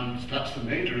 And that's the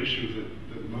major issue that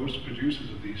most producers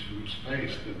of these foods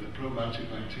face, that the probiotic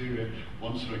bacteria,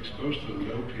 once they're exposed to the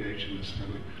low pH in the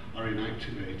stomach, are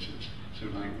inactivated. So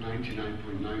like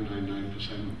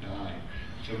 99.999% die.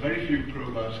 So very few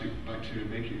probiotic bacteria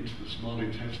make it into the small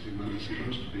intestine when they're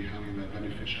supposed to be having their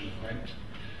beneficial effect.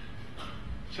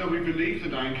 So we believe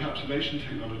that our encapsulation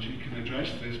technology can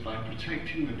address this by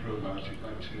protecting the probiotic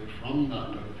bacteria from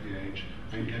that low pH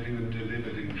and getting them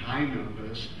delivered in high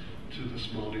numbers to the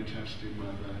small intestine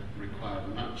where they're required.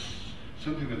 And that's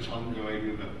something that's ongoing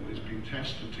and that is being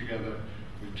tested together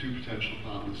with two potential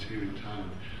partners here in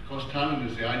Thailand. Of course, Thailand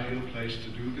is the ideal place to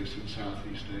do this in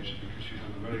Southeast Asia because you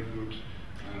have a very good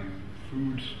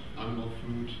food, animal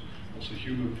food, also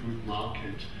human food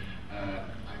market. I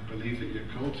believe that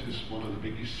Yakult is one of the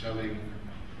biggest selling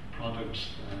products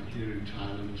here in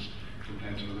Thailand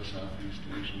compared to other Southeast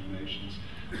Asian nations.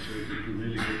 So it would be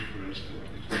really good for us that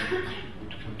it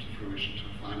would come to fruition to a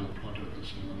final product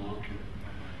that's on the market.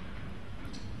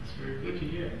 That's very good to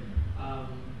hear.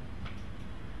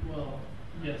 Well,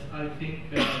 yes, I think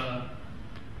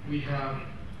we are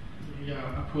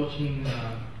approaching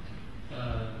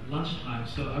lunchtime,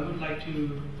 so I would like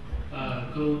to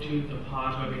go to the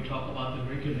part where we talk about the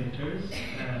regulators,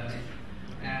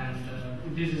 and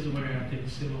this is where I think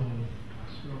Simone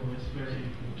is very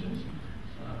important.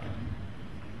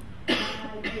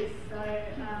 Yes, so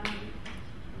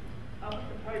of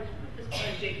this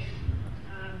project,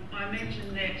 I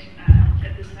mentioned that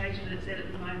at the stage that it's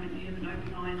at the moment, you have an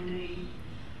open IND,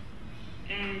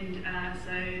 And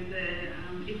so the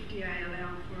FDA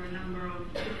allowed for a number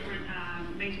of different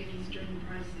meetings during the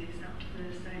process up to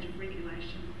the stage of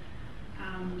regulation.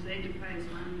 So into phase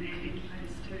 1 and into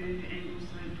phase 2 and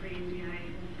also pre-NDA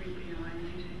or pre-PI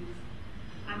meetings.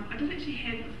 I did actually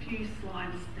have a few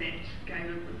slides that gave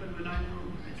a bit of an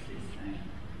overall process. So.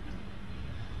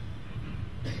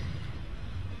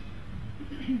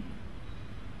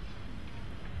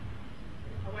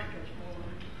 I won't go through all of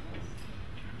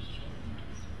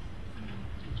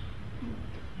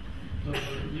it.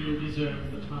 You deserve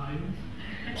the time.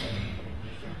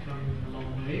 Come a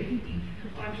long way.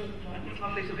 It's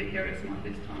lovely to be here. It's my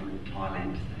first time in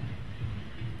Thailand.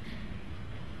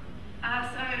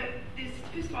 So there's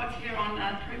two slides here on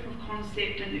proof of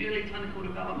concept and early clinical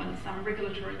development, some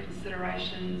regulatory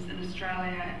considerations in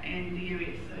Australia and the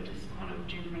US, so just kind of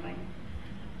generally.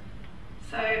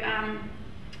 So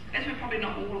as we're probably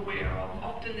not all aware of,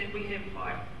 often that we have,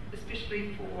 like,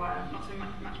 especially for not so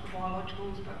much for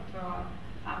biologicals, but for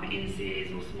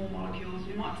NCAs or small molecules,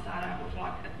 we might start out with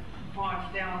like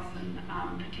 5,000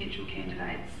 potential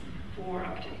candidates for a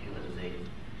particular disease.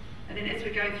 And then as we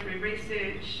go through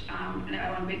research,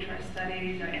 our in vitro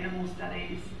studies, our animal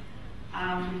studies,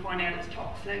 we find out it's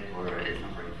toxic or it's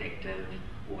not very effective,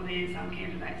 or there's some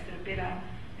candidates that are better.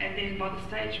 And then by the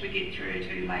stage we get through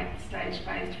to late stage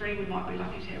phase 3, we might be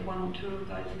lucky to have 1 or 2 of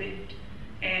those left,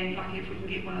 and lucky if we can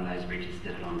get one of those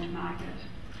registered and onto market.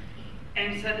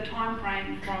 And so the time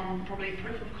frame from probably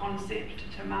proof of concept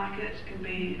to market can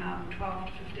be 12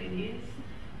 to 15 years,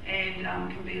 and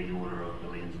can be in the order of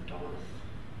billions of dollars.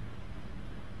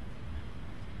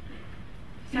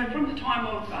 So from the time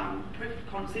of proof of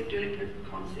concept, early proof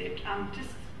of concept,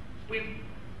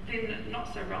 then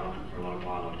not so relevant for a lot of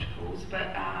biologicals,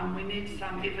 but we need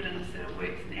some evidence that it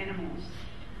works in animals.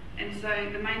 And so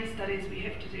the main studies we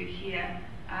have to do here,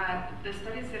 the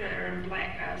studies that are in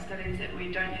black are studies that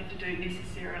we don't have to do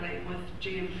necessarily with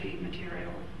GMP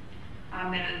material.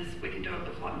 That is, we can do it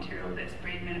with like material that's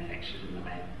been manufactured in the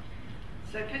lab.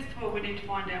 So first of all, we need to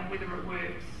find out whether it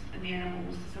works in the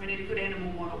animals. So we need a good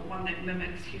animal model, one that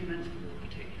mimics humans with a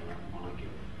particular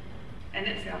molecule. And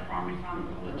that's our primary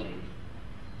pharmacology.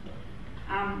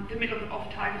 Then we look at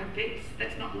off-target effects.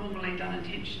 That's not normally done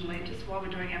intentionally. Just while we're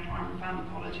doing our primary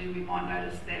pharmacology, we might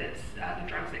notice that it's the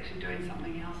drug's actually doing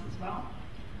something else as well,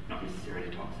 not necessarily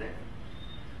toxic.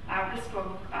 Risk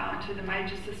of to the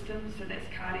major systems, so that's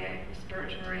cardiac,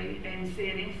 respiratory, and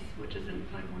CNS, which is in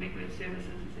clinical network services,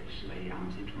 is actually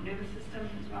central nervous system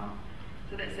as well.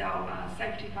 So that's our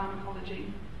safety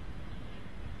pharmacology.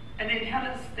 And then how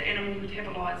does the animal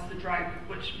metabolise the drug,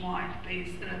 which might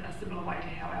be in a similar way to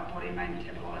how our body may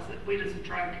metabolize it. Where does the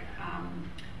drug,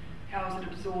 how is it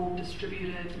absorbed,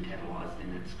 distributed, metabolised,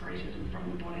 and excreted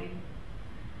from the body?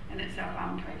 And that's our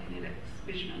pharmacokinetics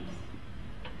measurements.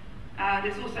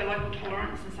 There's also local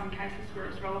tolerance in some cases where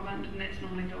it's relevant, and that's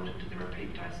normally built into the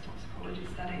repeat dose toxicology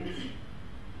studies.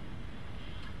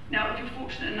 Now, if you're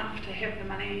fortunate enough to have the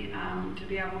money to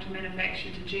be able to manufacture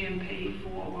to GMP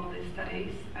for all of these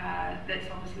studies, that's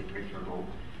obviously preferable.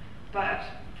 But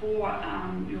for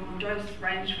your dose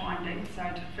range finding, so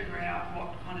to figure out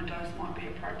what kind of dose might be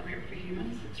appropriate for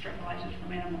humans, extrapolated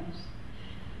from animals,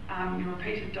 your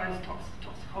repeated dose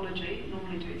toxicology,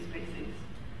 normally 2 species,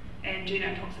 and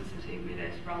genotoxicity, where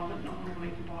that's relevant, not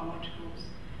normally for biologicals.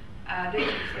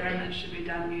 These experiments should be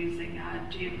done using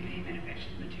GMP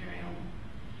manufactured material.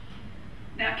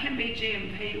 Now, it can be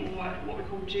GMP or what we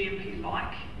call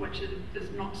GMP-like, which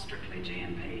is not strictly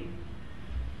GMP.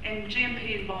 And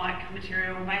GMP-like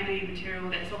material may be material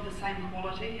that's of the same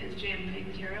quality as GMP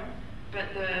material,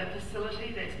 but the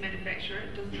facility that's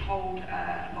manufactured doesn't hold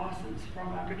a licence from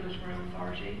a regulatory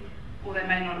authority, or they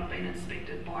may not have been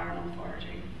inspected by an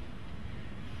authority.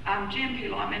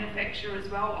 GMP-like manufacture as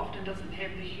well often doesn't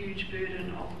have the huge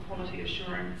burden of the quality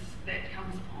assurance that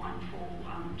comes behind for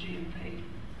GMP.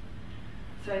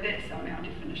 So that's our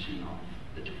definition of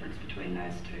the difference between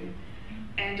those two.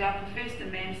 And for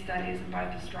first-in-man studies in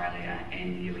both Australia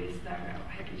and the US, they're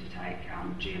happy to take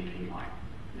GMP-like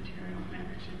material,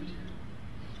 manufactured material.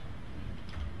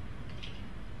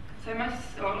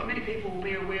 So many people will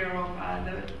be aware of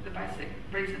the basic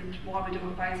reason why we do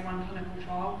a phase 1 clinical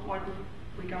trial, why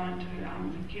we go into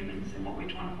humans and what we're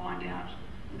trying to find out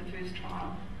in the first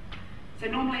trial. So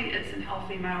normally it's in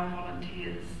healthy male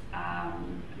volunteers,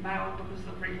 male because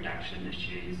of reproduction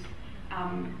issues,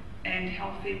 and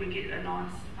healthy we get a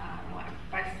nice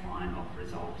baseline of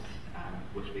results,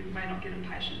 which we may not get in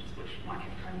patients which might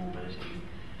have comorbidities,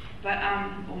 but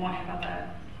or might have other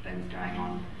things going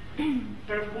on.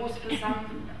 But of course for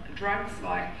some drugs,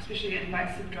 like especially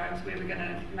invasive drugs, where we're going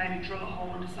to maybe drill a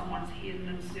hole into someone's head and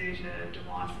insert a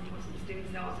device and put some stem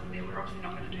cells in there. We're obviously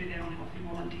not going to do that on healthy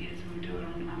volunteers, we do it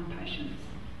on patients.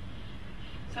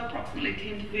 So approximately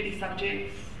 10 to 30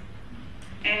 subjects.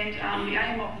 And the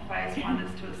aim of the phase 1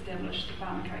 is to establish the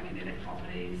pharmacokinetic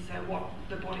properties, so what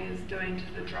the body is doing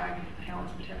to the drug, how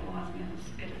it's metabolising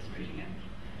it, as it's routing it.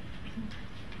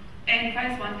 And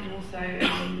phase 1 can also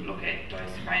look at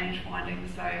dose range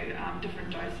findings, so different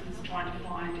doses, trying to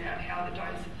find out how the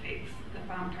dose affects the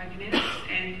pharmacokinetics,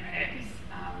 and perhaps,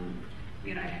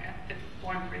 you know, if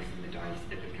by increasing the dose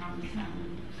it becomes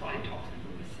slightly toxic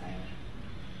or safe.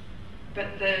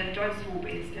 But the dose will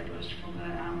be established from the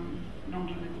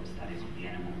non-clinical studies with the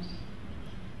animals.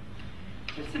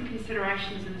 Just some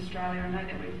considerations in Australia. I know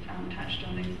that we've touched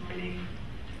on these already.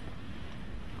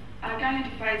 Going into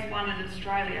phase 1 in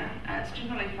Australia, it's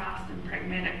generally fast and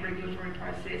pragmatic regulatory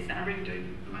process, and I really do,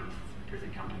 amongst the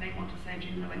present company, want to say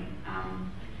generally,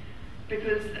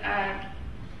 because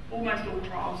almost all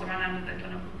trials are run under the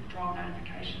clinical trial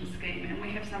notification scheme, and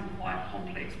we have some quite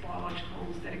complex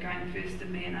biologicals that are going first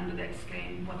in man under that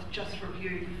scheme, with just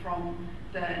review from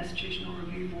the Institutional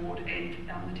Review Board, and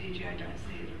the TGA don't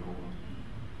see it at all.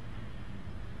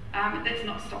 That's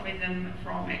not stopping them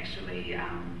from actually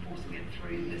forcing it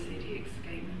through the ThaiTECT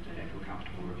scheme if they don't feel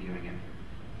comfortable reviewing it.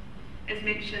 As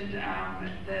mentioned,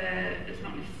 it's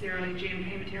not necessarily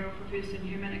GMP material for first in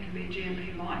human, it can be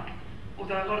GMP-like,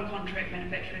 although a lot of contract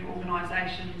manufacturing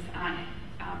organisations aren't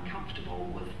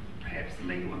comfortable with perhaps the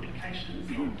legal implications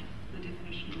of the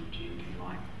definition of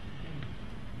GMP-like.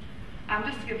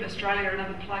 Just to give Australia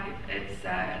another plug,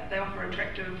 they offer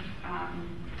attractive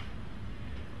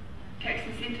tax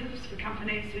incentives for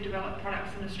companies who develop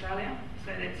products in Australia.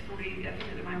 So that's 40, I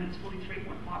think at the moment it's 43.5%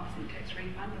 tax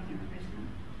refund on your investment.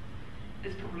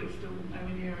 It's probably still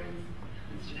nowhere near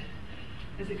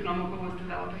as economical as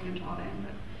developing in Thailand.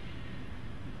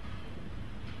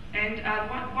 And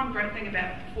one great thing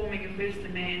about performing a first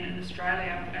in man in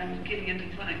Australia and getting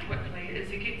into clinic quickly is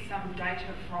you get some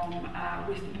data from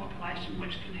Western population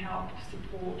which can help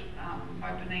support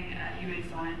opening a US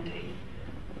IND.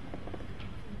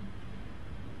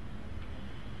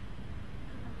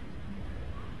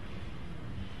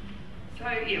 So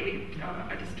yeah,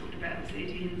 I just talked about the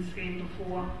CTN scheme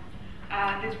before.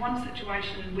 There's one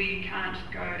situation where you can't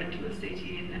go into a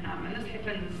CTN, and this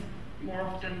happens more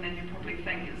often than you probably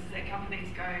think, is that companies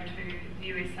go to the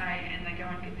USA and they go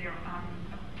and get their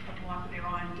apply for their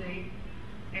IND,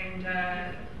 and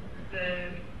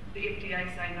the FDA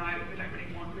say no, we don't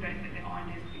think their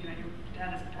IND is, your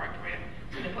data is appropriate,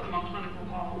 so they put them on clinical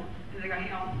hold, and they go,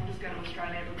 hang on, we'll just go to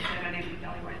Australia because they don't even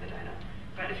evaluate the data.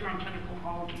 But if you're on clinical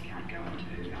hold, you can't go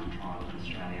into trial in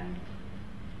Australia.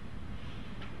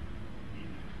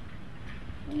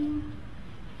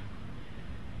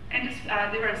 And just,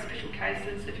 there are special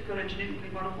cases. If you've got a genetically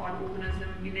modified organism,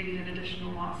 you need an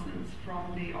additional licence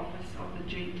from the Office of the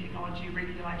Gene Technology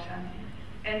Regulator.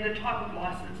 And the type of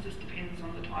licence just depends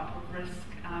on the type of risk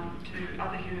to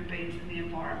other human beings in the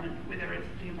environment, whether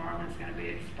the environment is going to be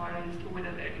exposed or whether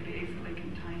it can be easily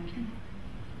contained.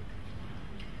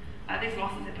 These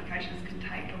licence applications can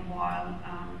take a while,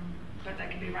 but they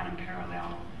can be run in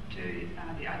parallel to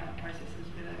the other processes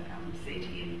with a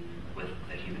CTN, with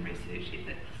the Human Research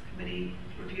Ethics Committee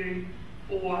review,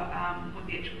 or with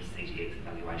the actual CTX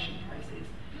evaluation process,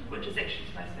 which is actually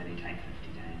supposed to only take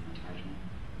 50 days in total.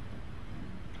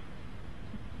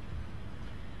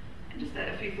 And just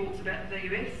a few thoughts about the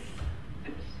US.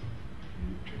 Oops,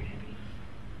 trigger happy.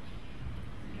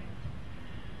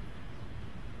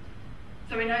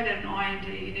 So we know that an IND,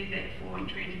 you need that for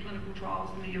entry into clinical trials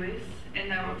in the US,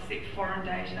 and they'll accept foreign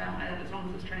data as long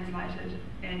as it's translated,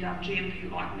 and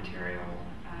GMP-like material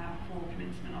for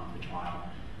commencement of the trial.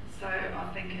 So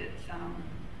I think it's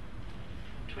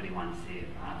 21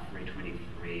 CFR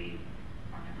 323,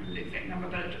 I can't remember the exact number,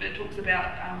 but it talks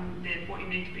about what you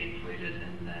need to be included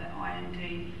in the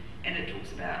IND, and it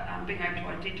talks about being able to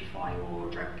identify your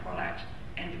drug product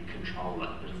and control it.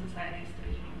 It doesn't say it has to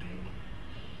be GMP.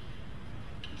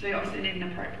 So you obviously need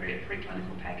an appropriate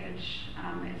preclinical package,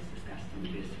 as discussed on the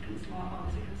second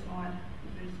slide,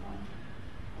 the first slide.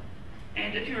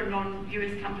 And if you're a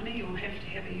non-US company, you'll have to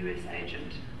have a US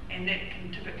agent, and that can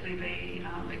typically be,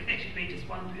 it can actually be just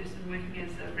one person working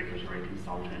as a regulatory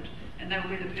consultant, and they'll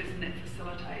be the person that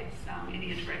facilitates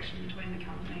any interaction between the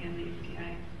company and the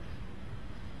FDA.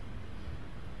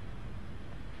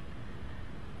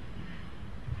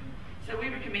 So we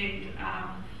recommend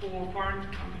for foreign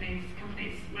companies,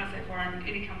 when I say foreign,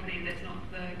 any company that's not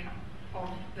of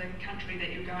the country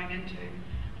that you're going into,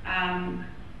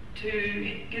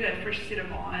 to get a fresh set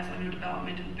of eyes on your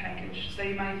developmental package. So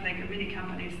you may think, and many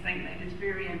companies think, that there's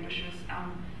very ambitious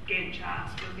Gantt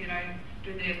charts with,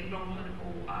 doing their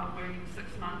non-clinical work in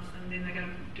 6 months, and then they're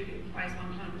going to do their phase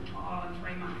 1 clinical trial in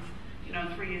 3 months.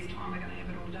 In 3 years' time, they're going to have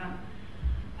it all done.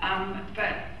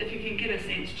 But if you can get a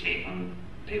sense check on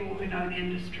people who know the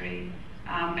industry,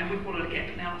 and we call it a gap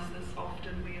analysis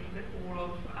often, we look at all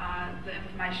of the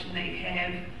information that you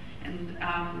have and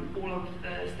all of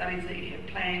the studies that you have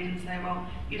planned and say, well,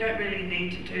 you don't really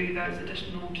need to do those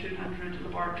additional 200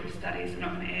 laboratory studies, they're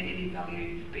not going to add any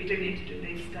value, but you do need to do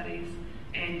these studies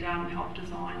and help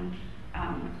design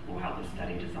or help the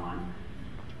study design.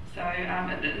 So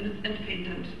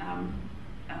independent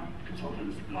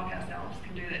consultants like ourselves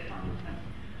can do that kind of thing.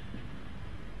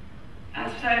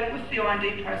 So with the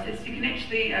IND process, you can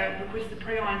actually request a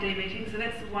pre-IND meeting, so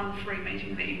that's the one free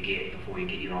meeting that you get before you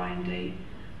get your IND.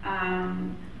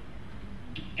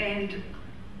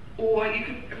 Or you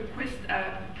could request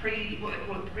what they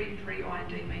call a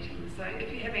pre-IND meeting. So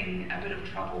if you're having a bit of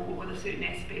trouble with a certain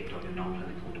aspect of your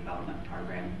non-clinical development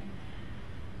program,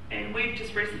 and we've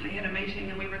just recently had a meeting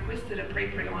and we requested a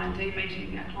pre-IND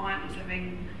meeting. A client was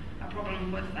having a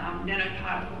problem with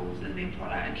nanoparticles in their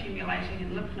product accumulating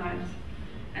in lymph nodes.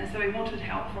 And so we wanted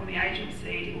help from the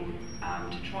agency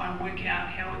to try and work out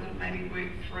how we could maybe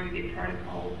work through their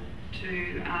protocol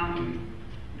to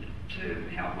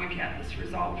help work out this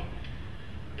result.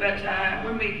 But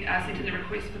when we sent in the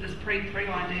request for this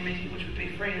pre-IND meeting, which would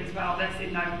be free as well, they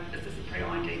said no, it's just a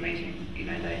pre-IND meeting.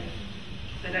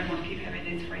 They don't want to keep having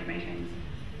these free meetings.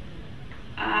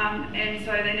 And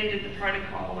so they needed the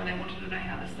protocol and they wanted to know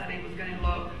how the study was going to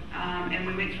look. And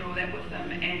we went through all that with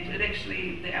them, and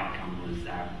the outcome was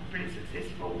really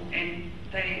successful, and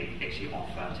they actually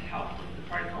offer to help with the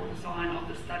protocol design of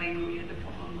the study where we had the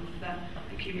problem with the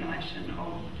accumulation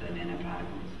of the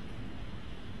nanoparticles.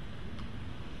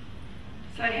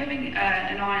 So having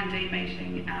an IND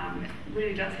meeting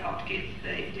really does help to get the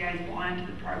FDA's buy-in to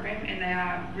the program, and they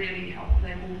are really helpful.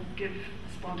 They will give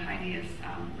spontaneous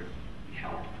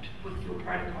help with your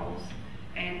protocols.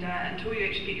 And until you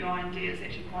actually get your IND, it's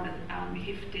actually quite a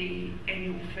hefty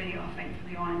annual fee, I think, for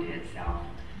the IND itself.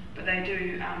 But they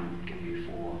do give you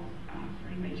 4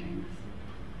 free meetings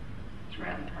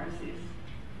throughout the process.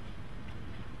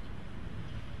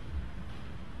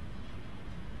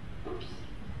 Oops.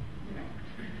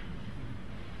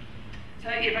 So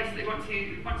yeah, basically once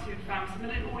you've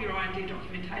submitted all your IND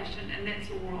documentation, and that's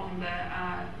all on the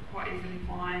quite easily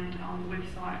find on the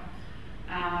website.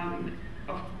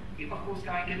 Of course,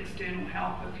 go and get external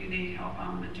help if you need help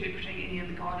interpreting any of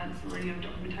the guidance or any of the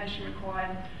documentation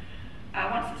required.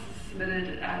 Once this is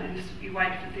submitted, you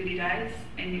wait for 30 days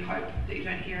and you hope that you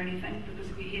don't hear anything,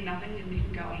 because if you hear nothing, then you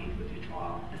can go ahead with your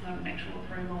trial. There's no actual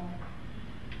approval.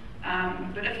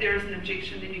 But if there is an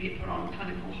objection, then you get put on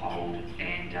clinical hold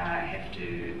and have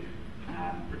to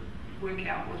work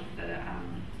out with the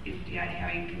FDA how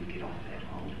you can get off that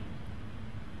hold.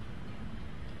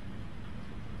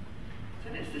 So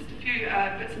that's just a few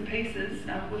bits and pieces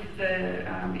with the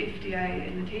FDA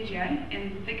and the TGA,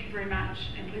 and thank you very much,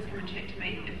 and please come and chat to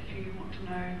me if you want to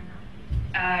know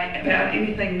about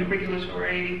anything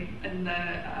regulatory in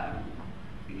the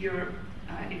Europe,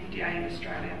 FDA and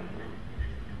Australia.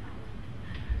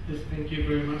 Yes, thank you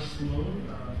very much, Simone,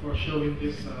 for showing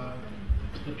this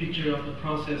the picture of the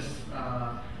process.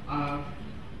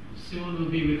 Simone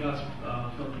will be with us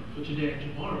for today and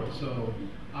tomorrow, so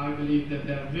I believe that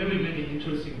there are very many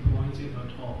interesting points in her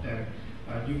talk that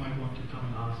you might want to come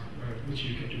and ask her, which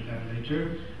you can do that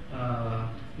later.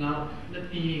 Now,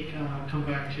 let me come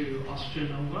back to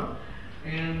AUSTRIANOVA,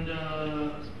 and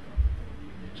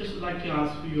just like to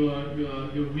ask your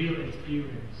real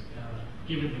experience,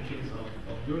 given the case of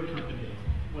your company,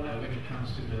 when it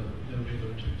comes to the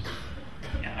regulators.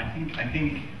 Yeah, I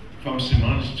think from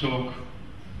Simone's talk,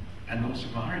 and also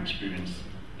from our experience,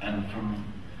 and from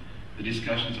the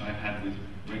discussions I've had with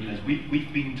regulators,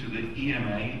 we've been to the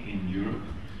EMA in Europe,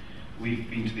 we've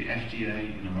been to the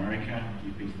FDA in America,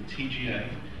 we've been to the TGA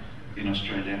in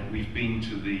Australia, we've been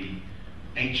to the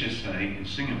HSA in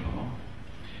Singapore,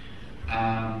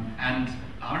 and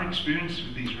our experience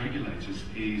with these regulators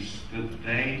is that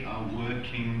they are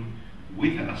working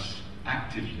with us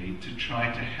actively to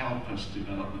try to help us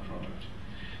develop the product.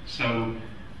 So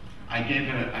I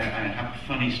have a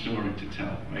funny story to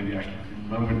tell. Maybe I can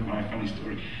remember my funny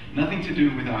story. Nothing to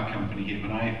do with our company here,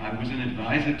 but I was an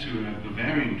advisor to a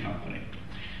Bavarian company,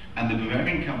 and the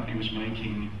Bavarian company was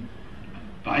making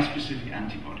bispecific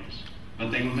antibodies,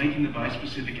 but they were making the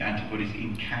bispecific antibodies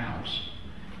in cows,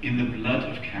 in the blood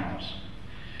of cows.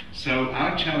 So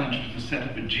our challenge was to set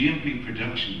up a GMP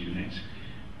production unit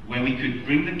where we could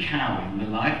bring the cow in, the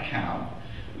live cow,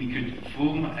 we could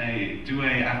do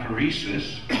a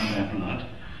apheresis on their blood,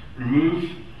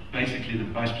 remove basically the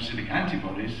bispecific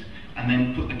antibodies, and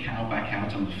then put the cow back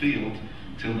out on the field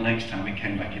till the next time it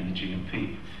came back in the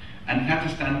GMP. And it had to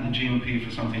stand in the GMP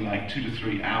for something like 2 to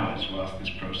 3 hours whilst this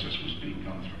process was being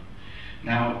gone through.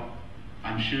 Now,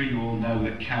 I'm sure you all know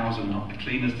that cows are not the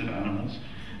cleanest of animals,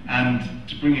 and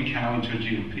to bring a cow into a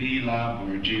GMP lab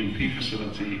or a GMP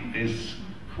facility is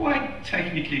quite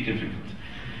technically difficult.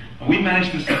 And we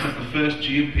managed to set up the first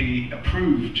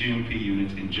approved GMP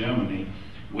unit in Germany,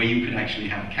 where you could actually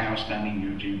have cows standing in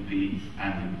your GMP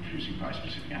and producing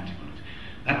bispecific antibodies.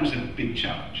 That was a big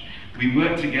challenge. We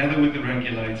worked together with the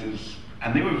regulators,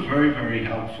 and they were very, very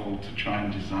helpful to try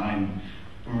and design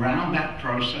around that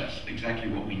process exactly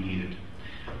what we needed.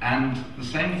 And the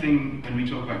same thing when we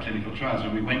talk about clinical trials.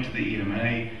 When we went to the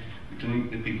EMA,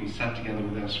 the people sat together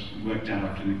with us, worked out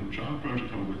our clinical trial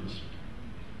protocol with us.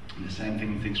 And the same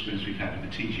thing with the experience we've had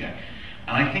with the TGA.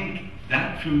 And I think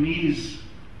that for me is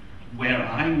where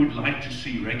I would like to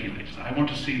see regulators. I want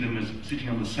to see them as sitting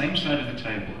on the same side of the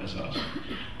table as us,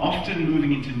 often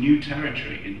moving into new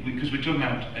territory, because we're talking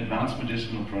about advanced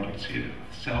medicinal products here,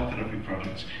 cell therapy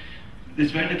products.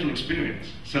 There's very little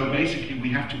experience. So basically we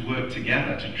have to work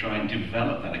together to try and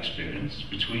develop that experience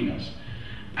between us.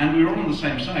 And we're all on the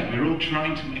same side. We're all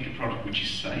trying to make a product which is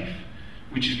safe,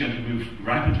 which is going to move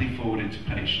rapidly forward into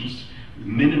patients, with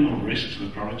minimal risk to the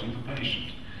product and the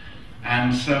patient.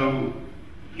 And so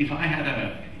if I had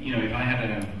a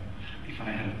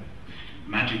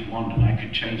magic wand and I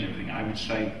could change everything, I would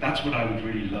say that's what I would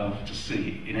really love to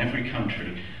see in every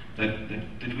country,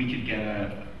 that we could get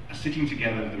a sitting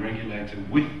together with the regulator,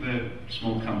 with the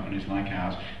small companies like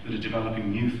ours that are developing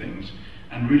new things,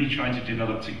 and really trying to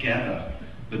develop together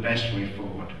the best way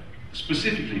forward,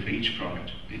 specifically for each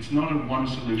product. It's not a one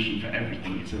solution for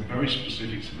everything, it's a very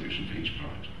specific solution for each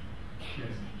product. Yes.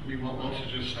 I mean, what Walter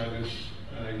just said is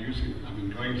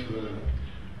going to the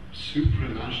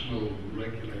supranational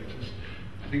regulators.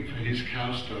 I think for his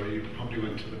cow story, you probably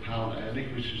went to the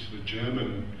Paul-Ehrlich, which is the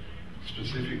German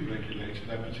specific regulator.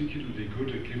 They're particularly good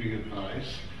at giving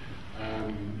advice.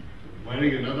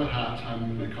 Wearing another hat,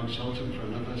 I'm a consultant for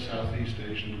another Southeast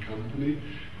Asian company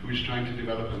who is trying to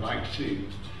develop a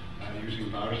vaccine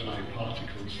using virus-like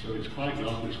particles. So it's quite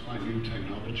novel, it's quite new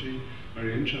technology,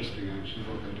 very interesting actually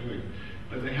what they're doing.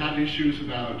 But they had issues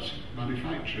about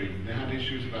manufacturing, they had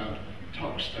issues about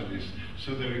tox studies.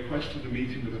 So they requested a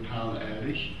meeting with the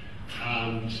Paul-Ehrlich,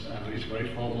 and it's a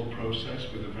very formal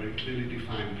process with a very clearly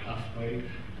defined pathway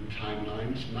and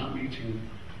timelines. And that meeting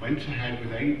went ahead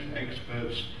with 8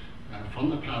 experts from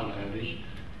the Paul-Ehrlich,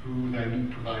 who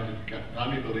then provided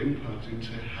valuable input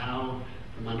into how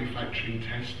the manufacturing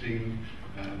testing,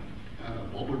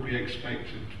 what would be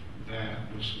expected there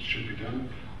should be done.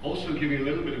 Also giving a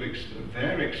little bit of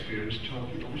their experience,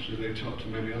 obviously they talk to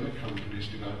many other companies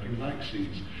developing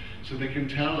vaccines. So they can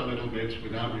tell a little bit,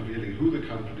 without revealing who the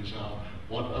companies are,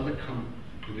 what other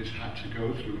companies had to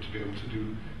go through to be able to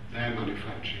do their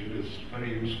manufacturing. It's a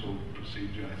very useful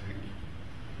procedure, I think.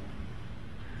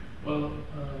 Well,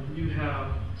 you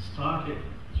have started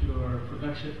your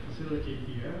production facility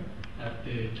here at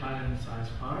the Thailand Science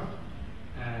Park,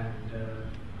 and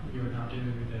you're now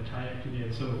dealing with the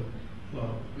ThaiTECT. So,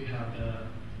 well, we have the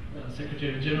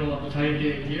Secretary General of the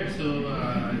ThaiTECT here, so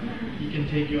you can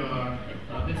take your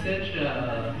message,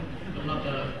 but not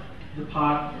the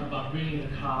part about bringing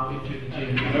the cow into the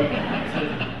gym.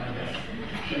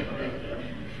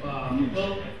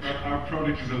 Well, our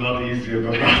product is a lot easier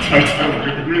than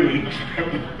that. Really,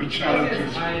 the challenge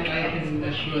is. I can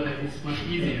assure that it's much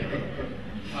easier.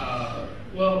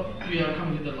 Well, we are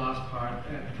coming to the last part,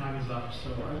 and time is up. So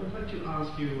I would like to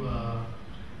ask you,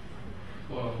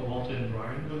 for Walter and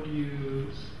Brian, what do you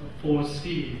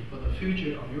foresee for the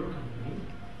future of your company?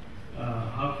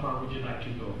 How far would you like to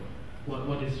go?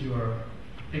 What is your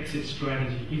exit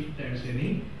strategy, if there's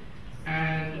any?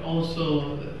 And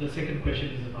also, the second question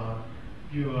is about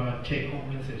your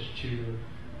take-home message to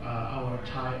our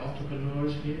Thai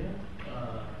entrepreneurs here,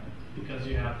 because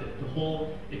you have the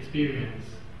whole experience.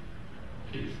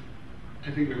 Please.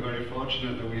 I think we're very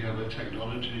fortunate that we have a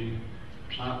technology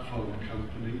platform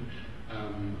company.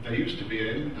 They used to be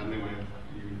in, and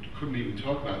you couldn't even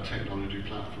talk about technology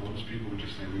platforms. People would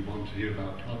just say, we want to hear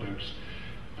about products.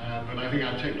 But I think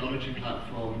our technology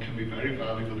platform can be very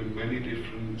valuable in many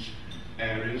different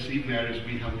areas, even areas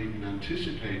we haven't even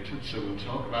anticipated. So we'll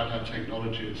talk about our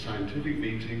technology at scientific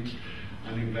meetings,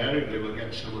 and invariably we'll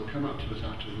get someone come up to us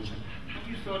afterwards and say, have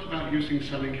you thought about using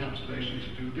cell encapsulation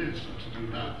to do this or to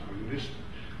do that, or in this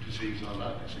disease or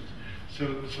that disease? So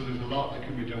there's a lot that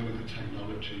can be done with the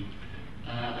technology.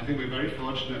 I think we're very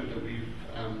fortunate that we've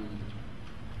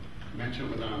met up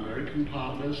with our American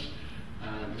partners.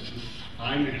 This has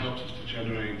finally helped us to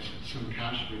generate some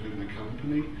cash within the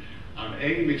company. Our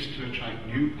aim is to attract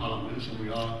new partners, and we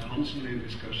are constantly in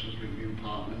discussions with new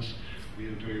partners. We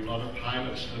are doing a lot of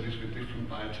pilot studies with different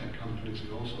biotech companies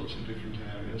in all sorts of different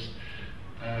areas.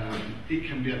 It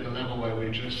can be at the level where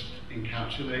we're just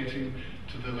encapsulating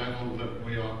to the level that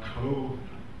we are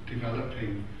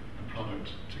co-developing a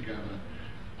product together.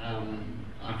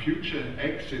 Our future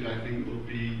exit, I think, will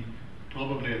be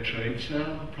probably a trade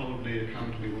sale. Probably a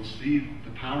company will see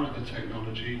the power of the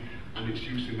technology and its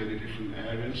use in many different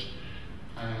areas.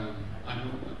 I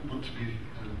don't want to be,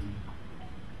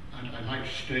 I'd like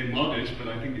to stay modest, but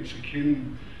I think it's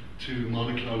akin to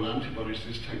monoclonal antibodies,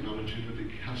 this technology, that it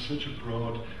has such a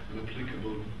broad and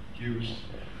applicable use.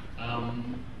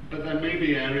 But there may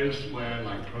be areas where,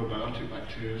 like probiotic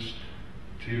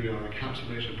bacteria or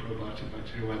encapsulation of probiotic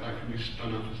bacteria, where that can be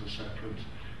spun off as a separate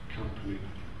company.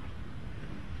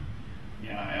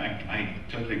 Yeah, I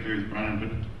totally agree with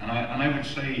Brian, and I would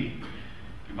say,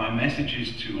 if my message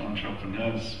is to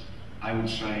entrepreneurs, I would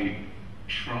say,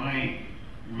 try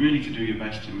really to do your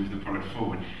best to move the product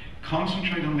forward.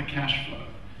 Concentrate on the cash flow.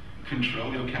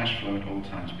 Control your cash flow at all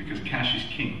times, because cash is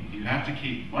king. You have to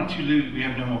keep, once you lose, we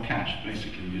have no more cash,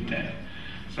 basically you're dead.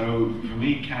 So for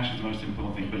me, cash is the most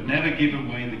important thing, but never give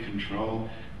away the control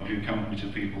of your company to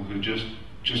people who are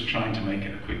just trying to make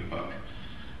it a quick buck.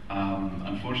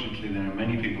 Unfortunately, there are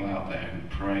many people out there who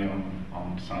prey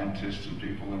on scientists and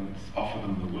people and offer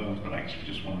them the world, but actually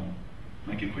just want to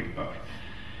make a quick buck.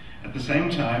 At the same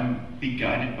time, be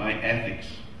guided by ethics.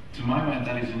 To my mind,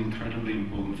 that is an incredibly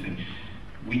important thing.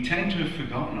 We tend to have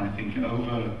forgotten, I think,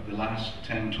 over the last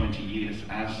 10, 20 years,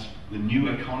 as the new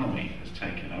economy has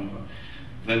taken over,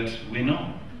 that we're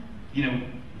not,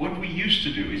 what we used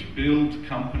to do is build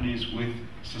companies with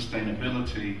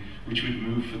sustainability which would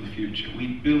move for the future.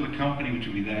 We'd build a company which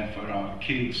would be there for our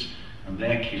kids and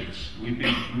their kids. We've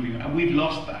been moving, and we've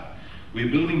lost that. We're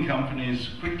building companies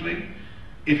quickly.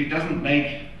 If it doesn't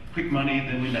make quick money,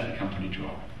 then we let the company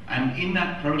drop. And in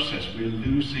that process, we're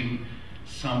losing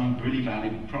some really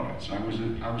valuable products. I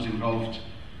was involved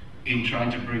in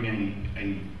trying to bring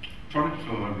a product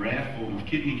for a rare form of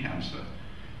kidney cancer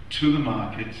to the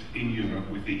market in Europe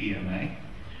with the EMA.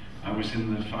 I was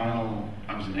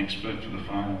an expert for the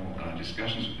final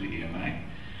discussions with the EMA,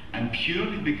 and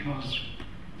purely because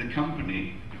the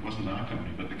company, it wasn't our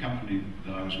company, but the company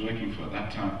that I was working for at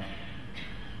that time,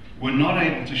 were not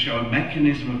able to show a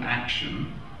mechanism of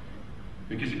action,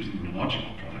 because it was an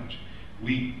immunological product,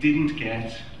 we didn't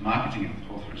get marketing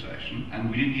authorization, and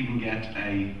we didn't even get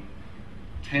a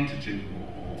tentative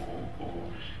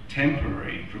or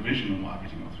temporary provisional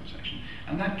marketing authorization.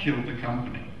 And that killed the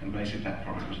company, and basically that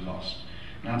product was lost.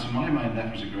 Now, to my mind,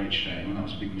 that was a great shame, and that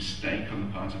was a big mistake on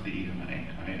the part of the EMA.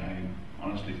 I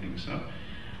honestly think so,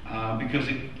 because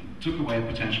it took away a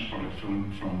potential product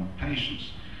from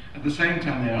patients. At the same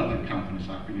time, there are other companies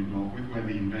I've been involved with where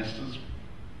the investors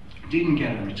didn't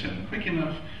get a return quick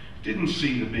enough, didn't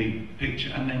see the big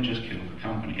picture, and then just killed the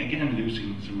company, again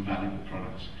losing some valuable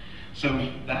products.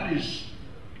 So that is,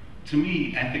 to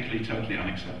me, ethically totally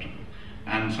unacceptable,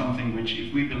 and something which,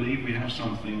 if we believe we have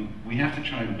something, we have to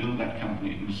try and build that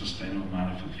company in a sustainable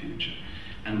manner for the future.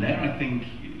 And there, I think,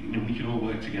 we could all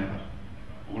work together,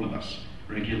 all of us,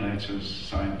 regulators,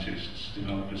 scientists,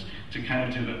 developers, to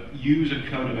kind of use a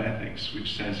code of ethics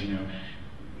which says,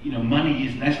 money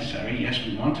is necessary. Yes,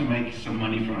 we want to make some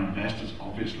money for our investors,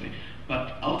 obviously,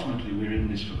 but ultimately we're in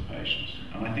this for the patients,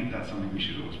 and I think that's something we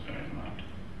should always bear in mind.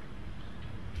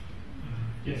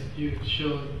 Yes, you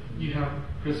have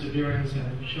perseverance,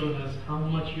 and you showed us how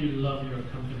much you love your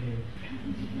company,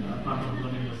 apart from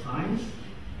loving the science.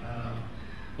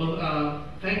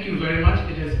 Thank you very much.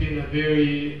 It has been a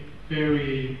very,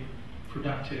 very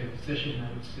productive session,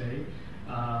 I would say.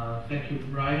 Thank you,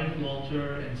 Brian,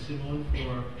 Walter, and Simone,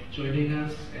 for joining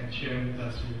us and sharing with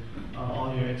us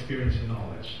all your experience and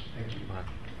knowledge. Thank you.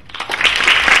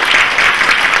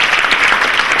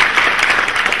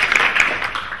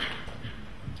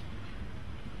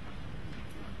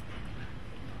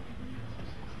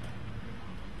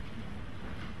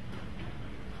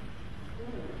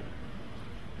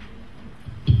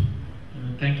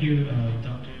 Thank you,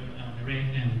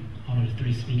 Dr.Nares and all of the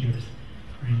three speakers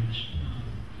very much.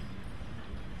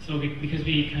 So because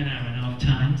we kind of ran out of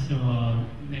time, so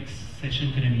next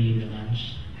session going to be the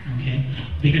lunch. Okay,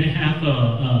 we're going to have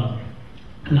a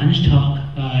lunch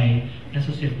talk by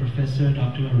Associate Professor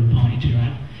Dr. BrianPh.D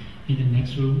in the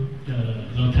next room, the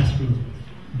Lotus room.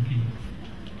 Okay.